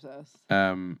so obsessed?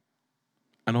 And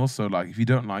also, like, if you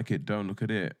don't like it, don't look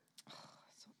at it.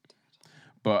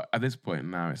 But at this point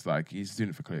now, it's like he's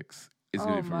doing it for clicks. He's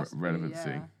doing it for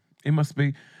relevancy. Yeah. It must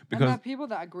be because and there are people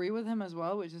that agree with him as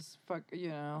well, which is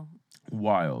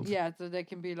wild. Yeah, so they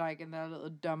can be like in their little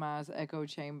dumbass echo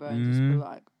chamber and just be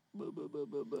like, buh, buh, buh,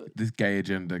 buh, buh. This gay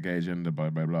agenda,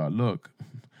 blah blah blah. Look,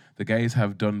 the gays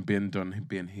have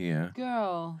been here.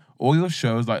 Girl, all your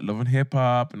shows like Love and Hip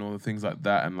Hop and all the things like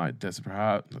that, and like Desperate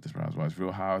Housewives,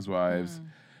 Real Housewives.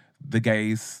 The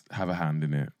gays have a hand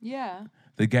in it. Yeah.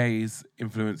 The gays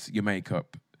influence your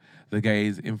makeup. The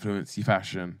gays influence your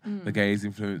fashion. The gays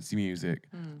influence your music.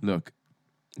 Look,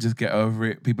 just get over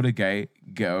it. People are gay.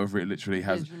 Get over it. Literally, it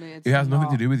has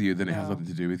nothing to do with you. Then it has nothing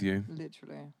to do with you.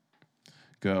 Literally.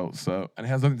 Girl, and it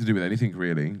has nothing to do with anything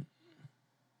really.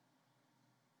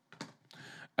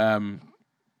 Sorry,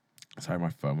 my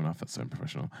phone went off. That's so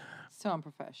unprofessional. So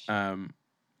unprofessional.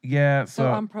 Yeah,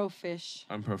 so I'm pro fish.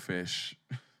 I'm pro fish.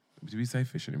 Do we say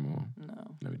fish anymore?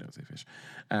 No. No, we don't say fish.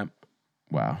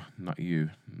 Wow, not you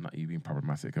being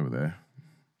problematic over there.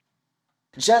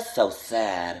 Just so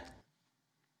sad.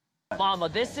 Mama,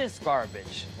 this is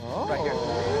garbage. Right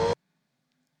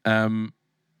here.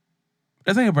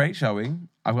 Let's take a break, shall we?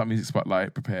 I've got Music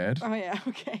Spotlight prepared. Oh yeah,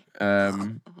 okay.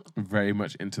 Very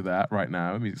much into that right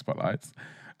now, Music Spotlights.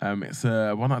 It's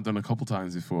one I've done a couple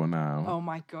times before now. Oh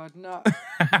my God, not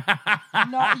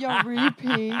your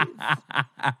repeats.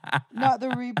 Not the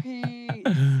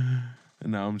repeats.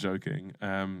 No, I'm joking.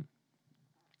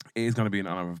 It is going to be in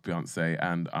honor of Beyonce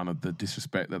and honor the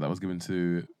disrespect that was given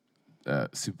to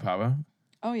Superpower.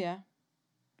 Oh yeah.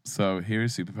 So here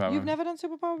is Superpower. You've never done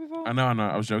Superpower before? I know.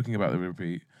 I was joking about the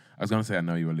repeat. I was going to say I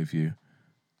Know You Will Live You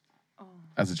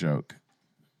as a joke.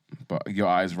 But your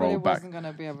eyes rolled back. It wasn't going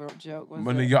to be a real joke, was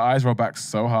When it? your eyes rolled back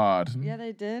so hard. Yeah,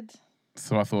 they did.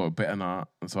 So I thought, better not.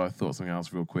 And so I thought something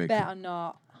else real quick. Better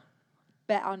not.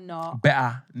 Better not.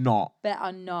 Better not.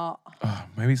 Better not. Oh,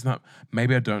 maybe it's not.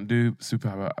 Maybe I don't do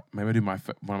Superpower. Maybe I do one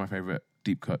of my favorite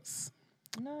deep cuts.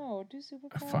 No, do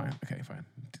Superpower. Fine. Okay, fine.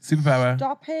 Superpower.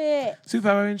 Stop it.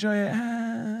 Superpower, enjoy it.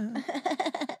 Ah.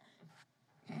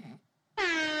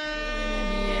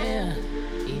 Yeah,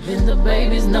 even the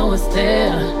babies know it's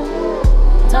there.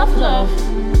 Tough love.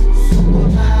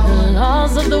 The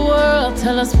laws of the world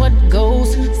tell us what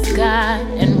goes sky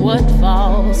and what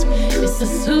falls. It's a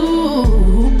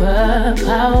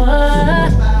superpower.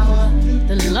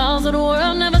 The laws of the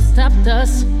world never stopped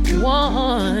us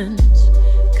once.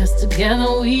 'Cause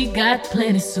together we got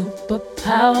plenty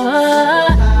superpower.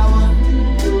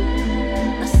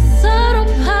 A subtle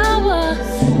power.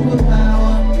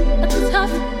 A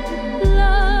tough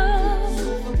love.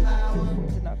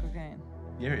 Is it not cocaine?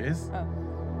 Here it is. Oh.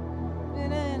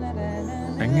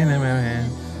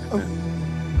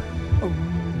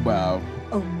 Wow.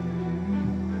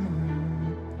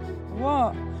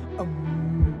 What?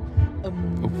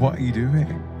 What are you doing?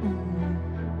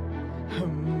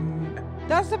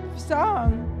 That's the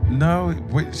song. No,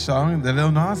 which song? The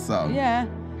Lil Nas song? Yeah.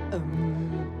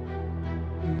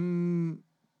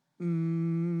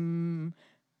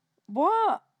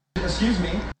 What? Excuse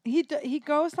me. He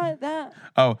goes like that.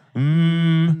 Oh.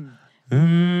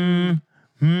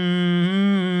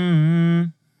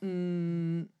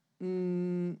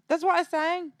 That's what I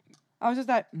sang. I was just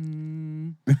like.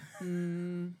 You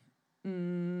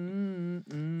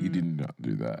did not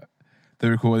do that. The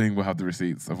recording will have the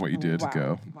receipts of what you did,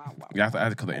 girl. Wow. You have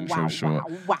to cut the intro short.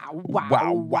 Wow.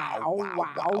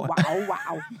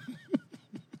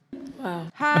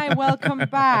 Hi, welcome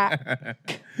back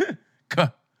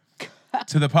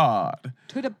To the pod.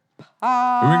 to the It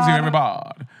rings you every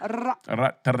pod. pod.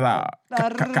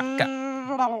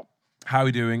 How are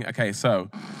we doing? Okay, so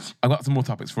I've got some more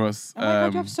topics for us. Oh my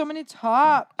God, you have so many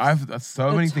tops. I've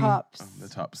so The many tops. things. The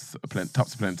tops.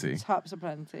 Tops are plenty. Tops are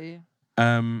plenty.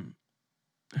 Donda.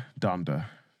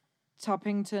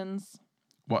 Toppingtons.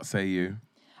 What say you?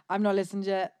 I've not listened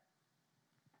yet,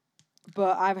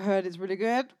 but I've heard it's really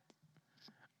good.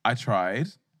 I tried.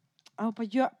 Oh,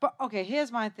 but okay,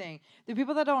 here's my thing. The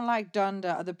people that don't like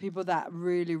Donda are the people that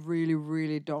really, really,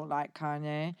 really don't like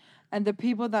Kanye. And the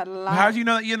people that like... How do you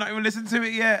know that you're not even listening to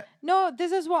it yet? No,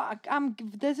 this is what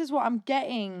I'm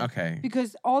getting. Okay.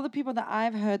 Because all the people that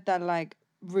I've heard that like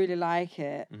really like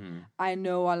it, I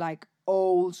know are like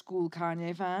old school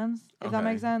Kanye fans. If that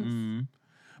makes sense. Mm.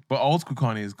 But old school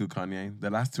Kanye is good Kanye. The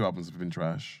last 2 albums have been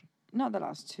trash. Not the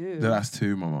last 2. The last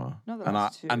 2, mama. Not the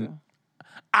last 2. And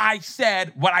I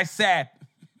said what I said.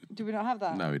 Do we not have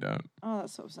that? No, we don't. Oh,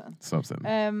 that's so upsetting. So upsetting.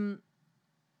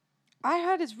 I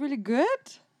heard it's really good.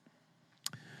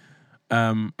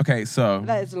 Okay, so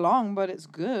That it's long, but it's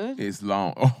good. it's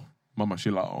long. Oh, mama, she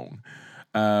long.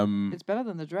 It's better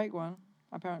than the Drake one,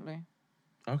 apparently.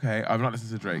 Okay, I've not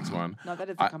listened to Drake's one. Not that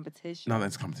it's a competition. No,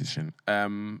 that's competition.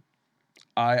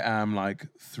 I am like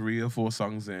 3 or 4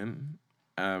 songs in.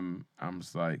 I'm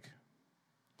just like,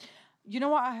 You know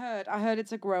what I heard? I heard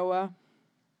it's a grower.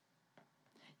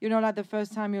 You know, like the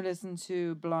first time you listen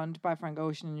to Blonde by Frank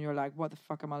Ocean and you're like, what the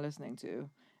fuck am I listening to?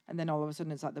 And then all of a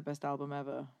sudden it's like the best album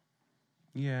ever.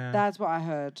 yeah. That's what I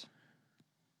heard.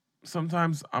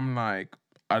 Sometimes I'm like,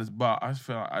 I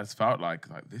just felt like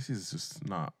this is just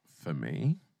not for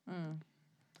me.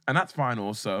 And that's fine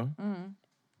also.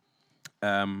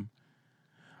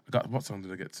 What song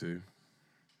did I get to?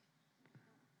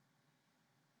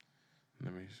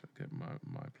 Let me get my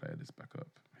playlist back up.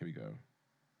 Here we go.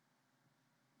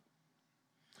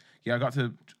 Yeah, I got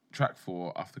to track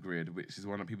 4 Off the Grid, which is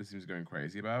one that people seem to be going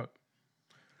crazy about.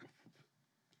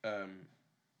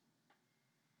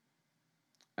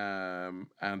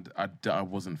 And I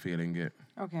wasn't feeling it.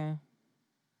 Okay.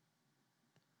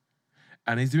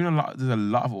 And he's doing a lot. There's a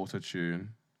lot of auto-tune.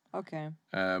 Okay.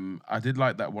 I did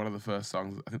like that one of the first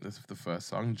songs. I think that's the first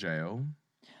song, Jail.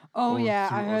 Oh Or yeah,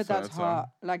 through- I or heard that's third song. hot.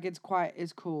 Like it's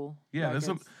cool. Yeah, Like, there's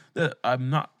some. it's- I'm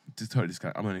not just totally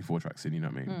discount. I'm only 4 tracks in, you know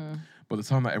what I mean? But the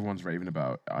song that everyone's raving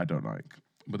about, I don't like.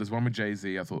 But there's one with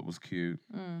Jay-Z I thought was cute.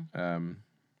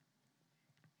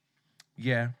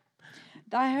 Yeah.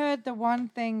 I heard the one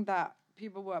thing that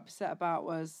people were upset about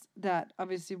was that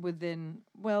obviously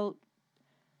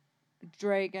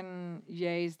Drake and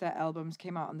Ye's, their albums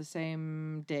came out on the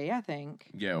same day, I think.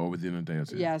 Yeah, or within a day or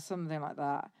 2. Yeah, something like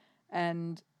that.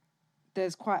 And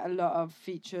there's quite a lot of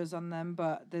features on them,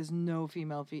 but there's no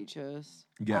female features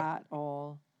at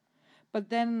all. But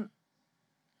then...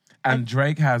 And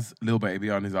Drake has Lil Baby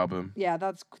on his album. Yeah,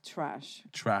 that's trash.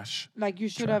 Trash. Like you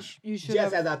should Trash. Just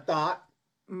as a thought.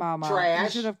 Mama, Trash. you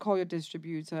should have called your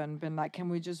distributor and been like, can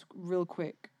we just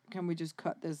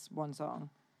cut this one song?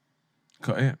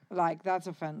 Cut it. Like, that's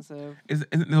offensive.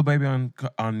 Isn't Lil Baby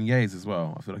on Ye's as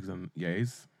well? I feel like he's on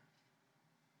Ye's.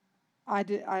 I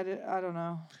don't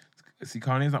know. See,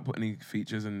 Kanye's not putting any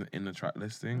features in the track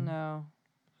listing. No.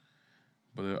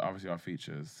 But there obviously are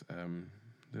features.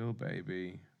 Lil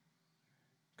Baby,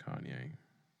 Kanye.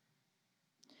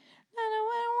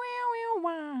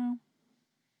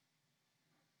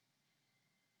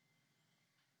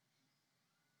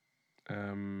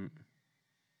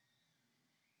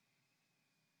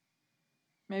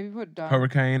 Maybe put down.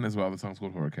 Hurricane as well. The song's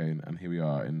called Hurricane, and here we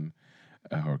are in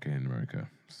a hurricane in America.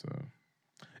 So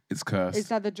it's cursed. Is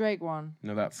that the Drake one?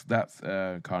 No, that's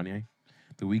Kanye,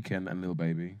 The Weeknd, and Lil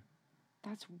Baby.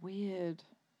 That's weird.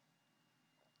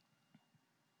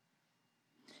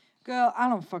 Girl, I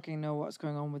don't fucking know what's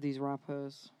going on with these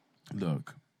rappers.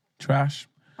 Look, trash.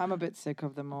 I'm a bit sick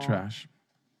of them all. Trash.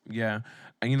 Yeah.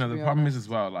 And, the be problem is honest. as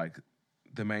well, like,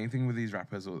 the main thing with these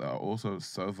rappers that are also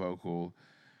so vocal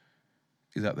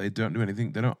is that they don't do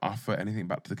anything. They don't offer anything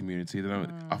back to the community. They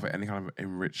don't offer any kind of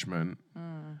enrichment.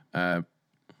 They're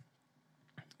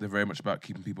very much about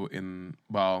keeping people in,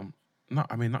 not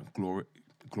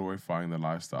glorifying their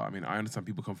lifestyle. I mean, I understand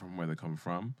people come from where they come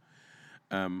from.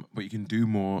 But you can do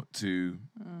more to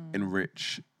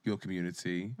enrich your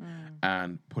community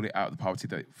and pull it out of the poverty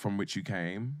from which you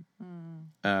came.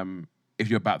 If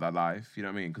you're about that life, you know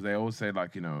what I mean? Because they always say,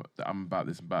 like, that I'm about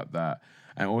this, about that.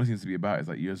 And all it seems to be about is,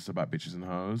 like, you're just about bitches and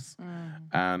hoes.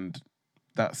 And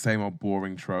that same old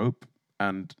boring trope.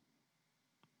 And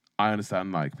I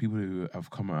understand, like, people who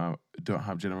have come out don't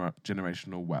have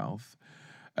generational wealth,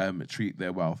 treat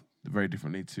their wealth very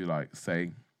differently to, like,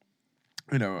 say,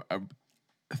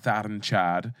 Thad and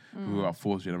Chad, who are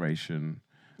 4th generation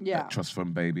trust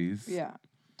fund babies. Yeah.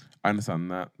 I understand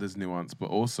that. There's nuance.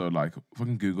 But also, like,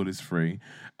 fucking Google is free.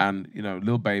 And,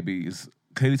 Lil Baby is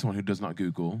clearly someone who does not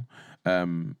Google,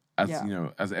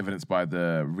 as evidenced by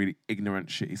the really ignorant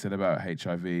shit he said about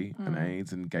HIV and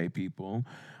AIDS and gay people.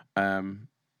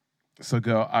 So,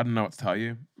 girl, I don't know what to tell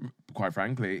you. Quite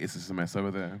frankly, it's just a mess over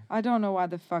there. I don't know why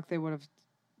the fuck they would have...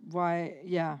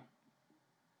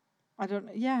 I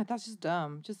Yeah, that's just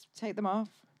dumb. Just take them off.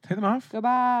 Take them off.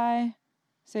 Goodbye.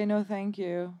 Say no, thank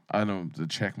you. I know the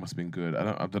check must have been good.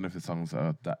 I don't know if the songs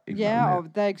are that. Yeah, or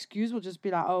the excuse will just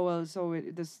be like, oh well, so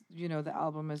this, the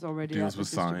album is already Deals at the was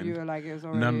signed. distributor, like it was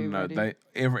already No. ready.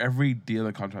 Every deal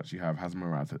and contract you have has a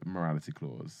morality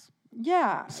clause.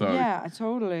 Yeah, yeah,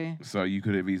 totally. So you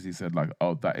could have easily said like,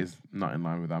 oh, that is not in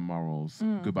line with our morals.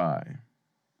 Goodbye.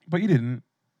 But you didn't.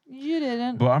 You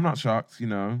didn't. But I'm not shocked.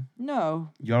 No. Y'all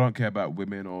don't care about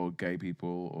women or gay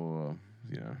people or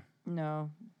No.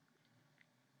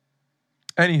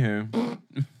 Anywho,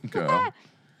 girl.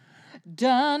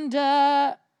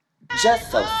 Dunda. Just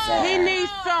so sad. He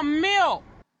needs some milk.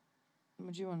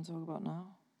 What do you want to talk about now?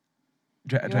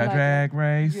 Drag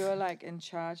race. You're like in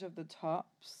charge of the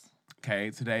tops. Okay,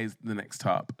 the next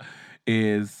top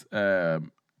is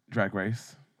Drag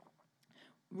Race.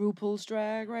 RuPaul's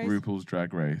Drag Race. RuPaul's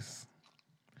Drag Race.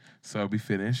 So we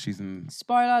finished. She's in.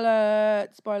 Spoiler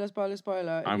alert! Spoiler! If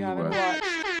I'm you haven't the watched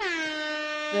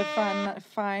the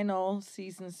final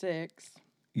season 6.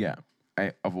 Yeah,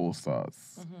 of All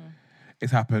Stars. Mm-hmm.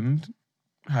 It's happened.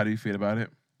 How do you feel about it?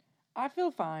 I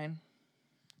feel fine.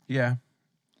 Yeah.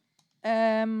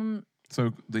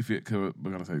 So we're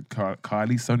gonna say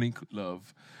Kylie Sonic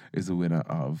Love is the winner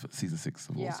of season 6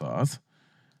 of All Stars,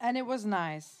 and it was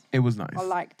nice. It was nice. I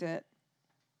liked it.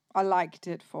 I liked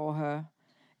it for her.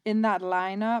 In that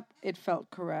lineup, it felt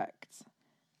correct.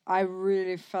 I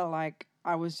really felt like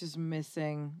I was just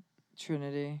missing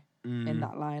Trinity in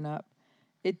that lineup.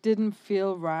 It didn't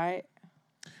feel right.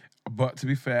 But to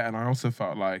be fair, and I also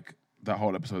felt like that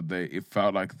whole episode, it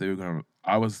felt like they were gonna.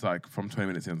 I was like, from 20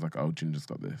 minutes in, I was like, oh, Ginger's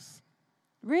got this.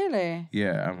 Really?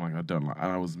 Yeah, I'm like, I don't like,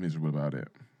 and I was miserable about it.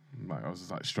 Like, I was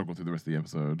just like, struggled through the rest of the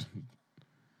episode.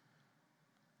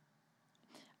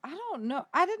 I don't know.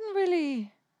 I didn't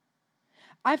really.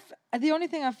 The only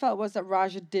thing I felt was that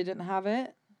Raja didn't have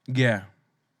it. Yeah.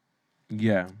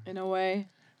 In a way.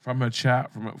 From her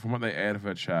chat, from what they aired of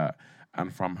her chat,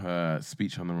 and from her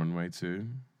speech on the runway too.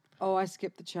 Oh, I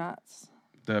skipped the chats.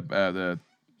 The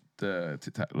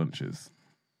Tic Tac lunches.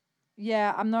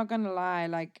 Yeah, I'm not gonna lie.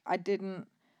 Like, I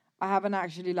haven't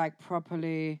actually like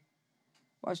properly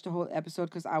watched the whole episode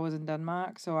because I was in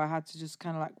Denmark, so I had to just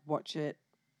kind of like watch it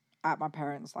at my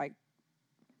parents' like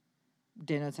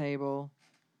dinner table.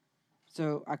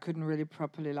 So I couldn't really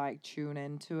properly like tune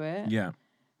into it. Yeah.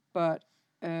 But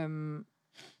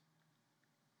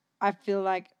I feel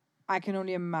like I can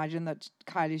only imagine that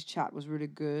Kylie's chat was really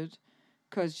good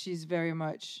because she's very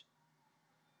much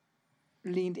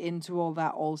leaned into all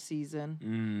that all season.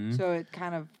 Mm-hmm. So it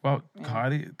kind of... Well, yeah.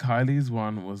 Kylie's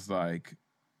one was like,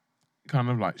 kind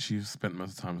of like she spent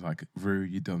most of the time like, Rue,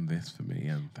 you done this for me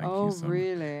and thank you so much. Oh,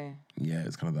 really? Yeah,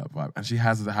 it's kind of that vibe. And she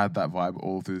has had that vibe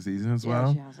all through the season as well.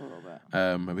 Yeah, she has a little bit.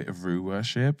 A bit of Rue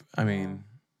worship. I mean,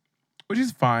 which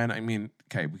is fine. I mean,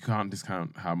 okay, we can't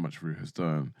discount how much Rue has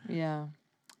done. Yeah.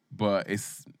 But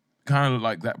it's kind of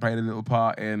like that played a little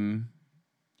part in...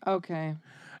 Okay.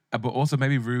 But also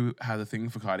maybe Rue had a thing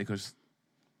for Kylie because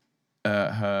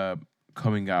her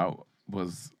coming out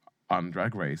was on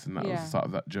Drag Race and that was the start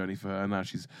of that journey for her. Now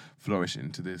she's flourished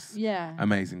into this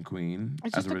amazing queen.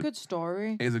 It's just a good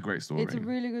story. It is a great story. It's a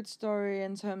really good story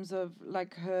in terms of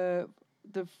like the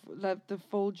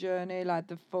full journey, like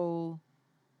the full...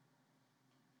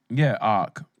 Yeah,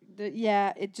 arc.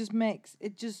 It just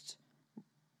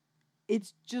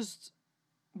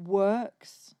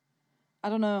works. I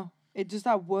don't know. It just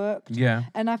that worked. Yeah.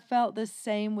 And I felt the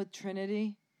same with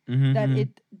Trinity. Mm-hmm,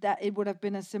 that it would have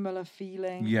been a similar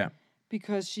feeling. Yeah.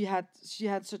 Because she had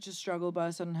such a struggle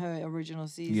bus on her original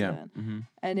season. Yeah. Mm-hmm.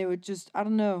 And it would just, I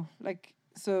don't know, like,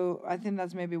 so I think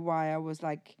that's maybe why I was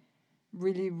like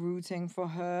really rooting for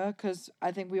her, because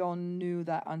I think we all knew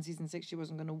that on season 6 she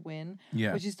wasn't going to win.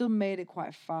 Yeah. But she still made it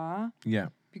quite far. Yeah.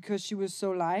 Because she was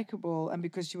so likable and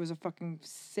because she was a fucking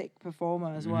sick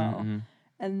performer as well. Mm-hmm.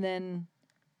 And then,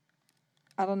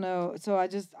 I don't know. So I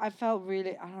just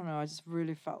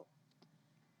really felt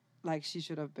like she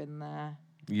should have been there.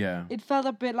 Yeah. It felt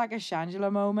a bit like a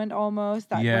Shangela moment almost.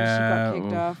 That when she got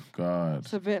kicked off. God.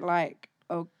 It's a bit like,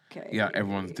 okay. Yeah,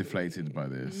 everyone's deflated by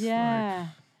this. Yeah.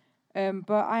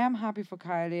 But I am happy for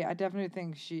Kylie. I definitely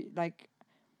think she, like,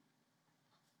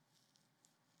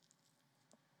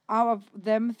 out of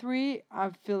them 3,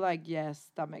 I feel like, yes,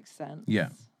 that makes sense. Yeah.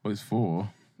 Well, it's 4.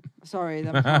 Sorry,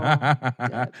 them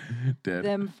 4. Dead.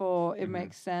 Them 4, it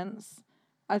makes sense.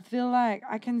 I feel like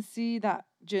I can see that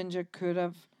Ginger could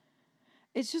have.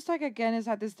 It's just like, again, it's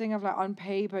like this thing of like on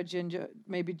paper, Ginger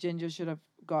should have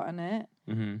gotten it.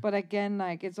 Mm-hmm. But again,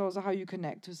 like, it's also how you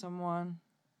connect to someone,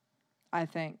 I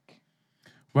think.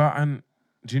 Well, and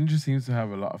Ginger seems to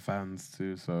have a lot of fans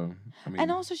too, so I mean.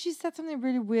 And also, she said something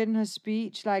really weird in her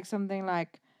speech, like something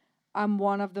like, "I'm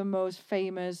one of the most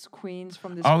famous queens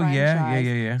from this franchise.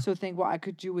 Yeah. So think what I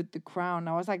could do with the crown."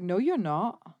 I was like, "No, you're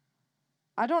not.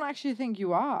 I don't actually think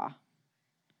you are."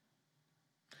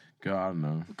 God, I don't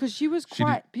know. Because she was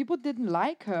people didn't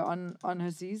like her on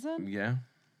her season. Yeah.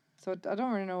 So I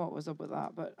don't really know what was up with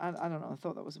that, but I don't know. I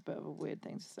thought that was a bit of a weird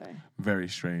thing to say. Very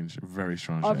strange. Very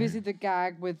strange. Obviously, the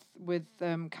gag with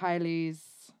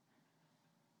Kylie's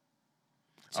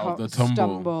the tumble.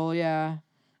 stumble, yeah.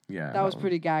 Yeah. That was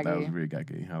pretty gaggy. That was really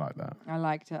gaggy. I like that. I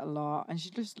liked it a lot. And she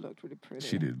just looked really pretty.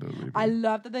 She did look really I pretty.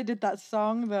 love that they did that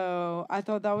song, though. I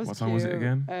thought that was What cute. song was it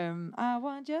again? I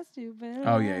Want Just to Belong.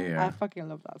 Oh, yeah. I fucking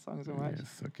love that song so much. Yeah,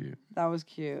 it's so cute. That was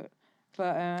cute.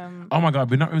 But oh my God,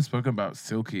 we've not even spoken about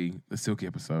Silky, the Silky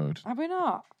episode. have we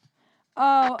not?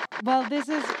 Oh, well, this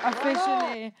is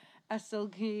officially a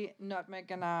Silky Nutmeg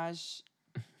Ganache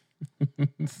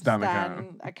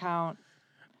Stan account.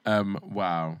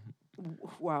 Wow.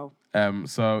 Wow.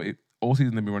 So all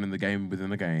season they've been running the game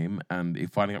within the game, and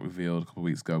it finally got revealed a couple of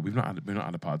weeks ago. We've not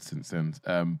had a pod since then.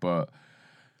 But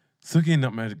Silky and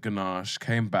Nutmeg Ganache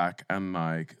came back and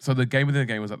so the game within the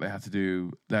game was that they had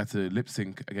to lip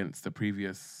sync against the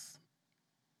previous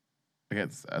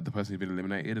against the person who'd been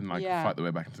eliminated and fight their way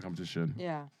back into the competition.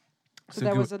 Yeah. So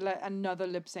Silky there was another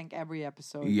lip sync every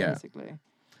episode, basically.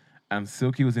 And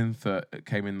Silky was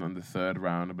came in on the third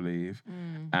round, I believe,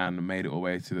 and made it all the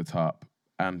way to the top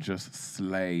and just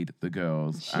slayed the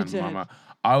girls. She did. Mama,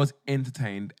 I was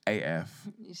entertained AF.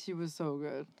 She was so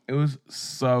good. It was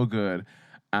so good.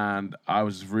 And I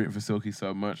was just rooting for Silky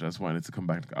so much. I just wanted to come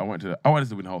back. I wanted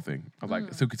to win the whole thing. I was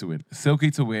like, Silky to win. Silky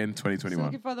to win 2021.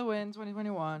 Silky for the win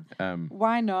 2021.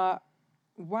 Why not?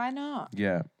 Why not?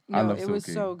 Yeah. No, I love it Silky. was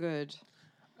so good.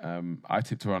 I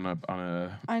tipped her on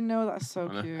a I know, that's so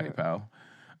on cute. a PayPal.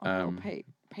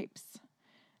 Papes.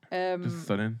 Just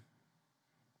stunning.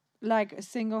 Like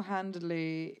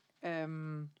single-handedly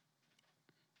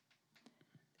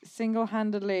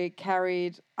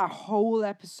carried a whole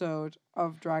episode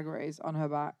of Drag Race on her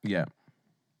back. Yeah.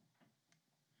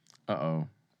 Uh-oh.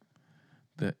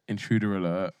 The intruder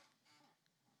alert.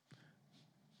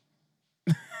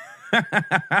 What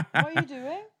are you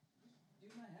doing?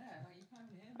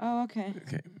 Oh, okay.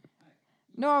 Okay.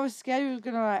 No, I was scared you was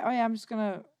gonna I'm just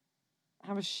gonna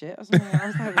have a shit or something. I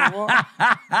was like, what?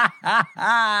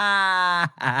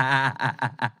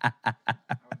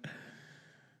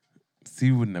 See,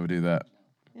 you would never do that.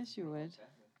 Yes, you would.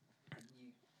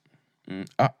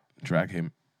 Drag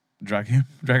him. Drag her.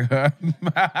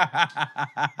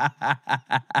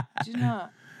 Do you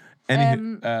not?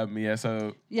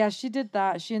 So... Yeah, she did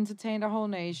that. She entertained a whole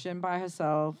nation by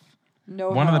herself. No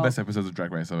One of the help. best episodes of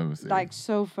Drag Race I've ever seen. Like,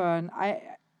 so fun.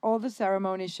 All the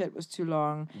ceremony shit was too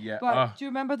long. Yeah. But do you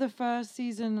remember the first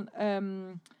season?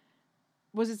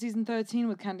 Was it season 13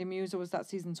 with Candy Muse, or was that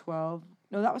season 12?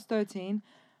 No, that was 13.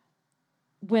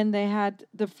 When they had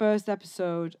the first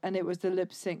episode and it was the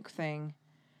lip sync thing.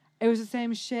 It was the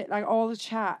same shit, like all the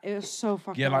chat. It was so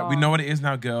fucking long. we know what it is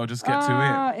now, girl. Just get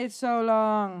to it. It's so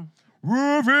long.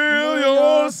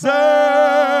 Reveal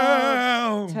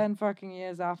yourself. 10 fucking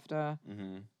years after.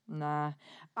 Mm-hmm. Nah.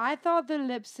 I thought the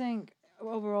lip sync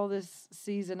overall this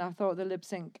season, I thought the lip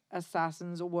sync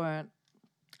assassins weren't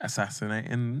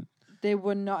assassinating. They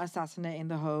were not assassinating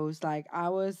the host. Like, I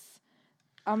was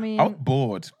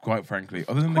bored, quite frankly.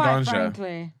 Other than the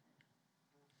ganja.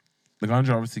 The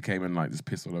ganja obviously came and just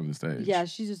pissed all over the stage. Yeah,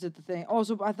 she just did the thing.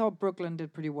 Also, I thought Brooklyn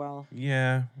did pretty well.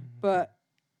 Yeah. But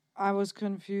I was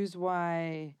confused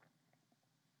why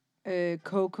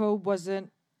Coco wasn't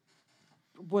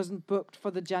booked for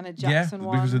the Janet Jackson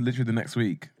one. Yeah, because it was literally the next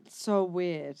week. So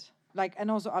weird. Like, and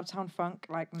also Uptown Funk,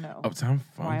 no. Uptown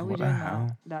Funk, why are we what doing the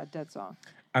hell? That dead song.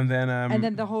 And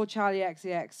then the whole Charlie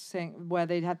XCX thing where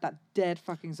they had that dead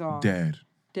fucking song.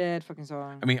 Dead fucking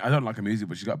song. I mean, I don't like her music,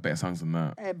 but she's got better songs than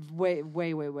that. Way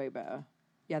better.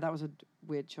 Yeah, that was a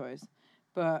weird choice.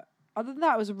 But other than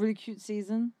that, it was a really cute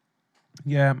season.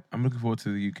 Yeah, I'm looking forward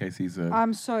to the UK season.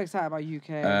 I'm so excited about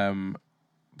UK.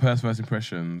 First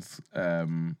impressions.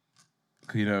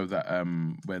 You know that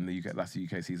when the last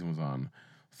UK season was on,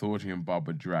 Thorgy and Bob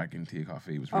were dragging Tia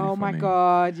Coffee. It was really funny. Oh my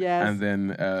God, yes. And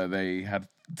then they had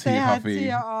Tia Coffee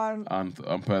on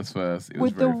Perth First. It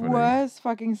was with very the funny. worst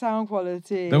fucking sound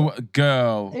quality.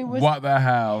 Girl, it was what the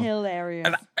hell?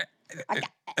 Hilarious.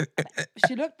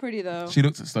 She looked pretty though. She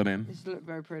looked stunning. She looked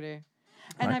very pretty.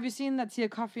 And have you seen that Tia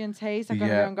Coffee and Taste are going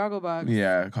to be on Gogglebox?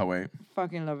 Yeah, can't wait.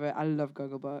 Fucking love it. I love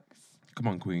Gogglebox. Come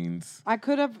on, Queens. I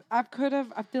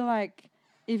feel like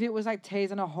if it was like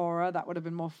Taze and a horror, that would have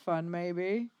been more fun,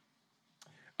 maybe.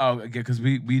 Oh, okay, because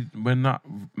we're not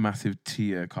massive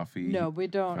tea coffee. No, we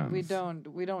don't. fans.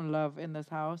 We don't love in this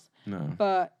house. No.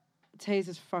 But Taze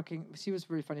is she was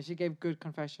really funny. She gave good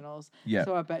confessionals. Yeah.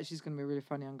 So I bet she's gonna be really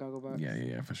funny on Gogglebox.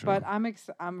 Yeah, for sure. But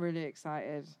I'm really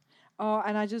excited. Oh,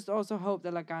 and I just also hope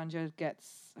that Laganja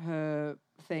gets her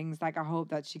things. Like I hope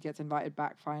that she gets invited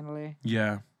back finally.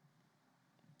 Yeah.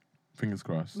 Fingers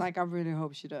crossed. Like I really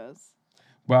hope she does.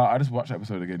 Well, I just watched the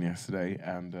episode again yesterday,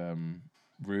 and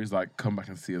Rue's like, come back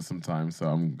and see us sometime. So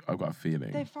I've got a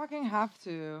feeling. They fucking have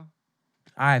to.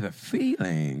 I have a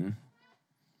feeling.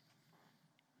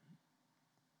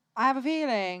 I have a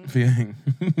feeling. Feeling.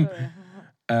 Sorry.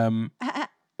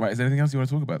 Right, is there anything else you want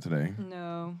to talk about today?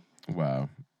 No. Wow.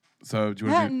 So do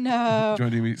you want to do? No. Do you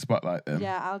want to do me spotlight then?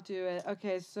 Yeah, I'll do it.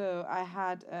 Okay, so I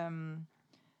had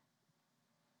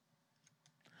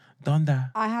Donda.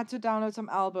 I had to download some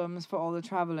albums for all the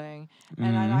traveling,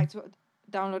 and I like to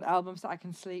download albums that I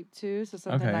can sleep to, so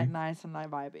something like nice and like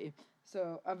vibey.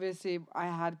 So obviously I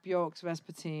had Bjork's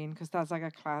Vespertine because that's like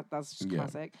that's just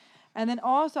classic. And then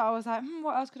also I was like,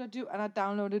 what else could I do? And I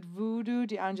downloaded Voodoo,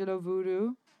 D'Angelo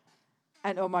Voodoo,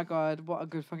 and oh my god, what a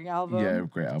good fucking album! Yeah,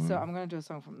 great album. So I'm gonna do a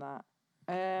song from that.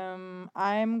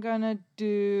 I'm gonna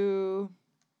do.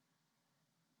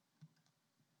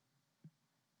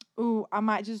 Ooh, I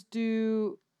might just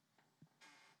do.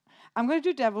 I'm gonna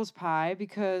do Devil's Pie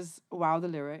because wow the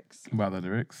lyrics. Wow the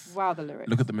lyrics. Wow the lyrics.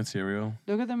 Look at the material.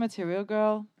 Look at the material,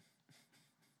 girl.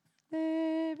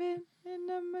 Living in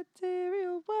a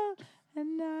material world,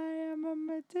 and I am a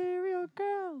material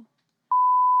girl.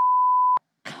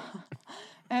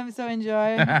 So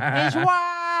enjoy. Enjoy.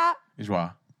 Enjoy.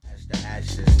 The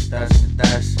ashes, dust to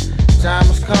dust. Time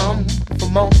has come for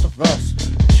most of us,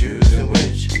 choosing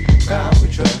which God we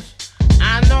trust.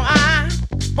 I know I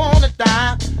was born to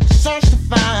die, search to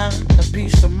find a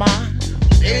peace of mind.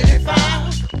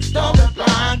 85, stubborn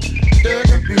blind, there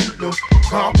can be no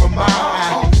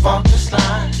compromise. Fuck the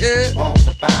slide, yeah. Won't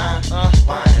the bind,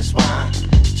 wine is wine,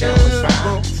 jealous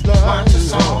rhyme, watch the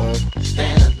song,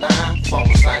 stand in line,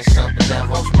 phone slice up the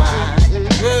devil's mind.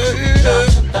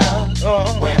 Loves and loves,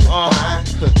 women wine,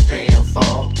 3 or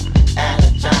 4 at a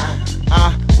time.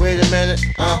 Wait a minute,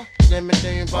 let me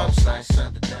think about slice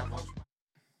up the devil's mind.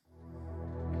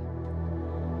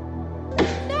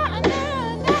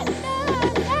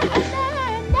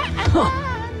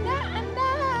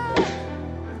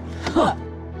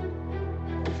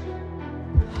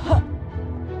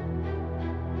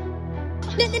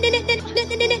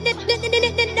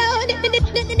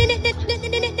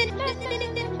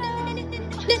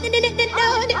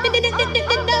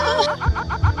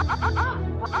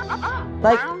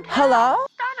 Like, hello?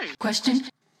 Question.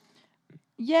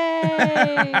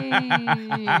 Yay!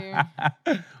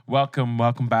 Welcome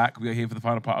back. We are here for the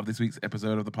final part of this week's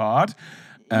episode of the pod.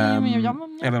 And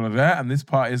this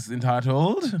part is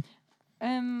entitled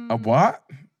a what?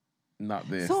 Not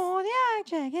this. Zodiac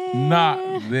checking.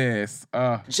 Not this.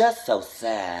 Just so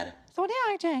sad.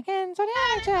 Zodiac checking.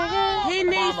 Zodiac checking. He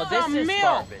needs Mama, this some is milk.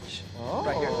 garbage.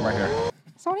 Right here.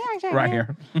 Zodiac checking. Right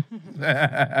here.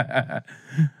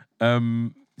 Do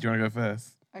you want to go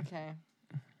first? Okay.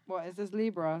 What is this,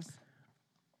 Libras?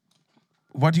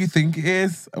 What do you think it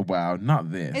is? Oh, wow,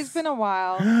 not this. It's been a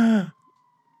while.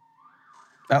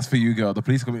 That's for you, girl. The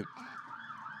police come in.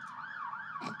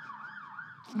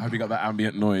 I hope you got that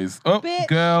ambient noise. Oh, Bitch,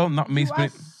 girl, not me You are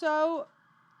spinning. so...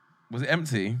 Was it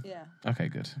empty? Yeah. Okay,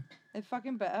 good. It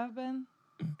fucking better have been.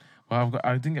 Well,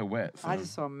 I didn't get wet. So. I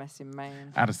just saw a messy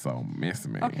man. I just saw messy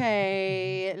man.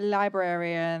 Okay,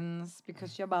 librarians,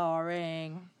 because you're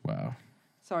boring. Wow.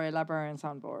 Sorry, librarians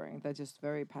sound boring. They're just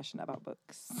very passionate about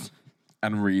books.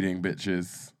 And reading,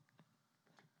 bitches.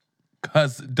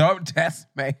 Cause don't test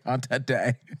me on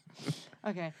today.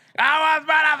 Okay. I was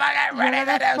motherfucking ready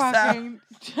to do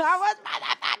so. I was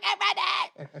motherfucking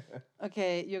ready.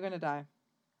 Okay, you're gonna die.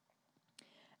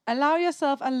 Allow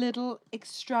yourself a little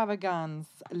extravagance,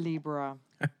 Libra.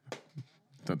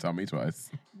 Don't tell me twice.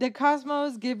 The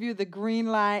cosmos give you the green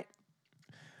light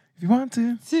If you want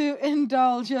to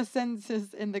indulge your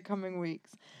senses in the coming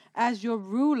weeks. As your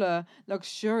ruler,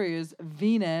 luxurious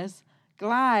Venus,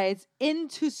 glides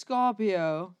into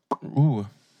Scorpio Ooh.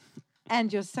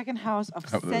 and your second house of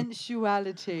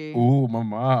sensuality. Ooh,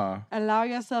 mama. Allow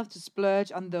yourself to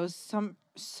splurge on those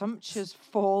sumptuous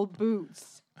fall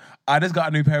boots. I just got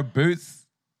a new pair of boots.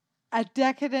 A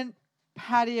decadent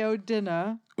patio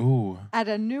dinner. Ooh. At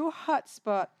a new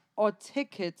hotspot or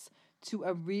tickets to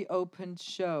a reopened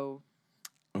show.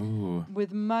 Ooh.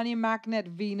 With money magnet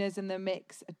Venus in the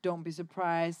mix, don't be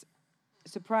surprised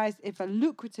if a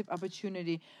lucrative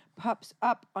opportunity pops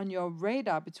up on your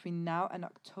radar between now and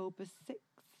October 6th.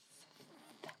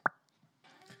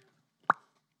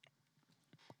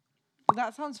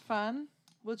 That sounds fun.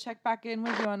 We'll check back in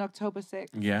with you on October 6th.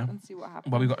 Yeah. And see what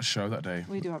happens. Well, we got a show that day.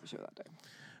 We do have a show that day.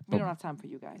 We don't have time for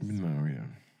you guys. No, yeah.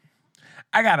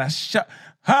 I got a show.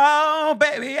 Oh,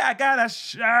 baby, I got a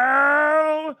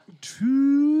show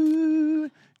to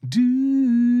do.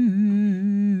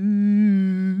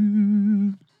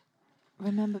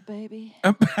 Remember, baby?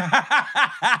 Is that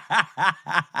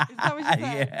what you said?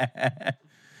 Yeah.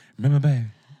 Remember, baby?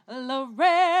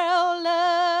 Laurel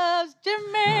loves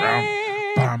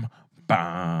Jimmy. Bum,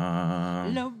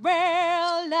 bum.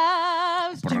 Laurel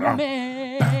loves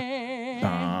Jimmy.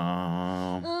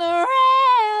 Bum. Laurel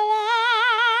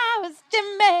loves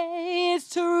Jimmy. It's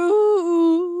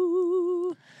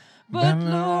true. But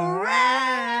Laurel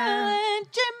and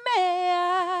Jimmy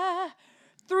are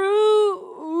through.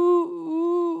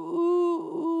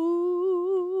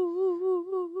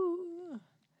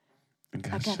 I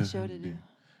got a show to do.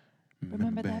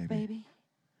 Remember that, baby?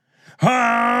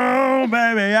 Oh,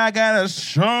 baby, I got a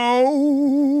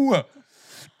show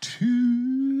to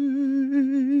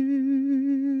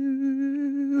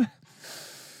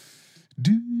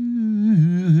do.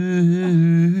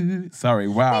 Sorry,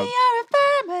 wow. We are a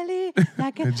family.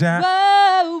 Like a Ja-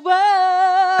 whoa,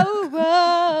 whoa,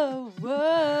 whoa,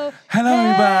 whoa. Hello,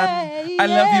 everyone. Hey, I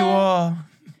love you yeah. all.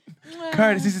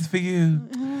 Curtis, this is for you.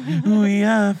 We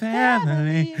are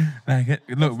family. Like,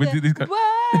 look, we do this. Whoa,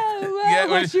 whoa. Yeah,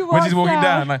 when she's walking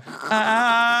down, like,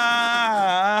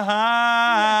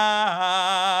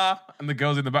 and the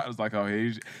girls in the back was like, oh,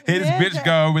 here this bitch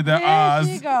go with the R's.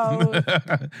 Here she goes.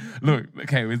 Look,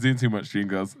 okay, we're doing too much, Dream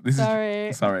Girls. This Sorry.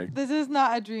 is sorry. This is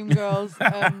not a Dream Girls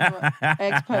expert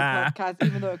podcast,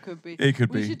 even though it could be. It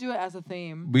could be. We should do it as a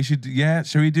theme. We should, yeah.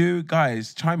 Shall we do,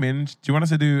 guys? Chime in. Do you want us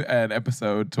to do an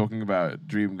episode talking about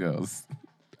Dream Girls?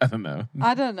 I don't know.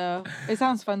 I don't know. It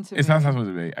sounds fun to me. It sounds fun to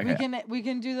me. Okay. We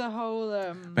can do the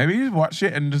whole. Maybe you just watch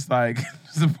it and just like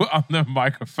just put on the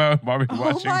microphone while we're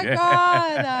watching it. Oh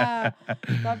my god,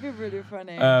 that'd be really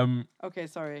funny. Okay,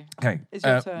 sorry. Okay, It's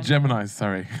your turn. Gemini.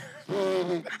 Sorry.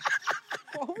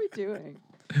 What are we doing?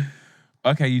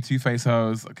 Okay, you two-face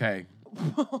hoes. Okay,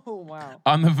 Oh wow.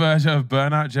 on the verge of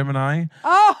burnout, Gemini.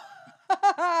 Oh,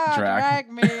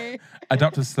 Drag. me.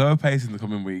 Adopt a slow pace in the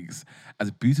coming weeks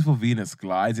as beautiful Venus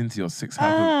glides into your sixth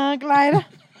house. Glider.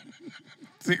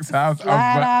 Sixth house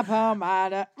Slide up on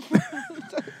my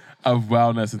of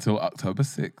wellness until October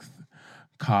 6th.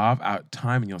 Carve out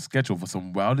time in your schedule for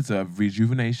some well-deserved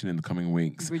rejuvenation in the coming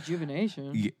weeks.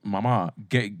 Rejuvenation. Yeah, mama,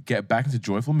 get back into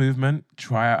joyful movement,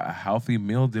 try out a healthy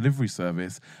meal delivery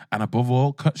service, and above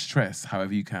all, cut stress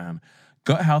however you can.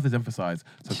 Gut health is emphasized,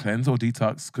 so cleanse or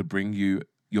detox could bring you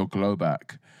your glow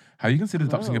back. Have you considered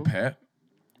adopting a pet?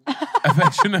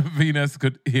 Affectionate Venus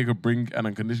could bring an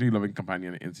unconditionally loving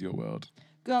companion into your world.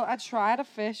 Girl, I tried a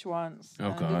fish once. Oh,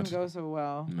 and God. It didn't go so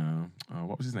well. No. Oh,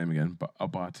 what was his name again?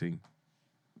 Barty.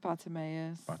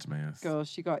 Bartimaeus. Bartimaeus. Girl,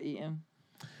 she got eaten.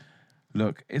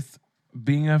 Look, it's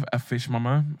being a fish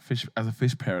mama, as a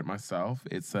fish parent myself.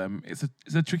 It's a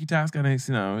tricky task, and it's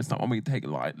it's not one we take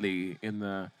lightly in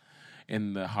the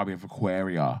hobby of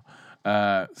Aquaria.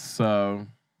 So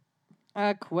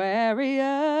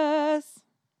Aquarius.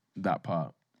 that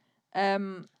part.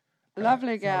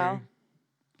 Lovely gal.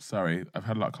 Sorry, I've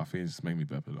had a lot of coffee and it's just made me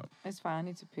burp a lot. It's fine. I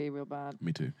need to pee real bad.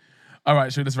 Me too. All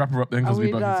right, should we just wrap her up then? Are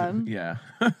we both done? Yeah.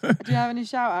 Do you have any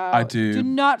shout outs? I do. Do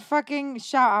not fucking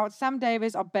shout out Sam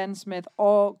Davis or Ben Smith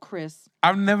or Chris.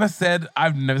 I've never said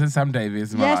Sam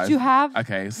Davies in my life. Yes, you have.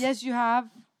 Okay. Yes, you have.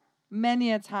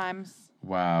 Many a times.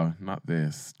 Wow, not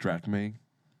this. Drag me.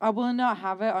 I will not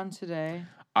have it on today.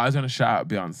 I was going to shout out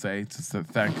Beyonce to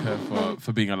thank her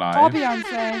for being alive. Or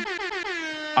Beyonce.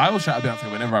 I will shout out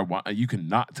Beyonce whenever I want, and you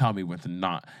cannot tell me when to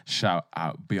not shout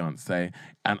out Beyonce.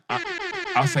 And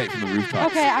I'll say it from the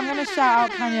rooftops. Okay, I'm going to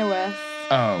shout out Kanye West.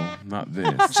 Oh, not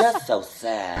this. Just so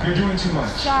sad. You're doing too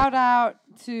much. Shout out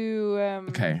to...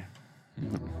 Okay.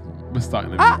 We're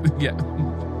starting. Yeah.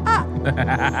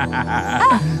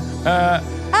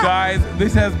 Guys,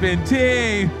 this has been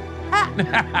tea.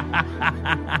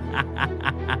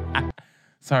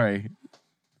 Sorry.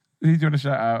 Who do you want to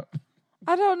shout out?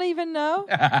 I don't even know.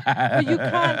 But you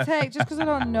can't take, just because I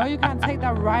don't know, you can't take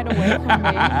that right away from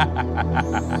me.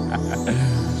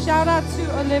 Shout out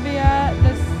to Olivia,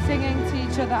 the singing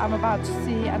teacher that I'm about to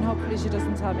see, and hopefully she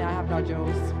doesn't tell me I have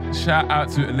nodules. Shout out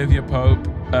to Olivia Pope.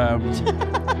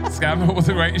 Scandal was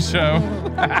a great show.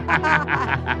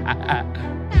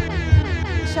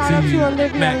 Shout out to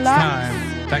Olivia next Lux time.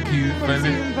 Thank you for from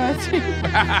season 13.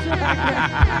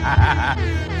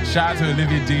 Shout out to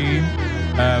Olivia Dean.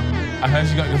 I heard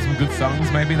she got some good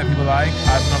songs maybe that people like.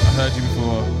 I've not heard you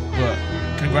before, but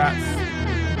congrats.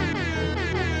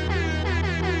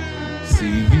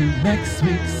 See you next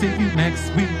week. See you next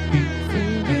week.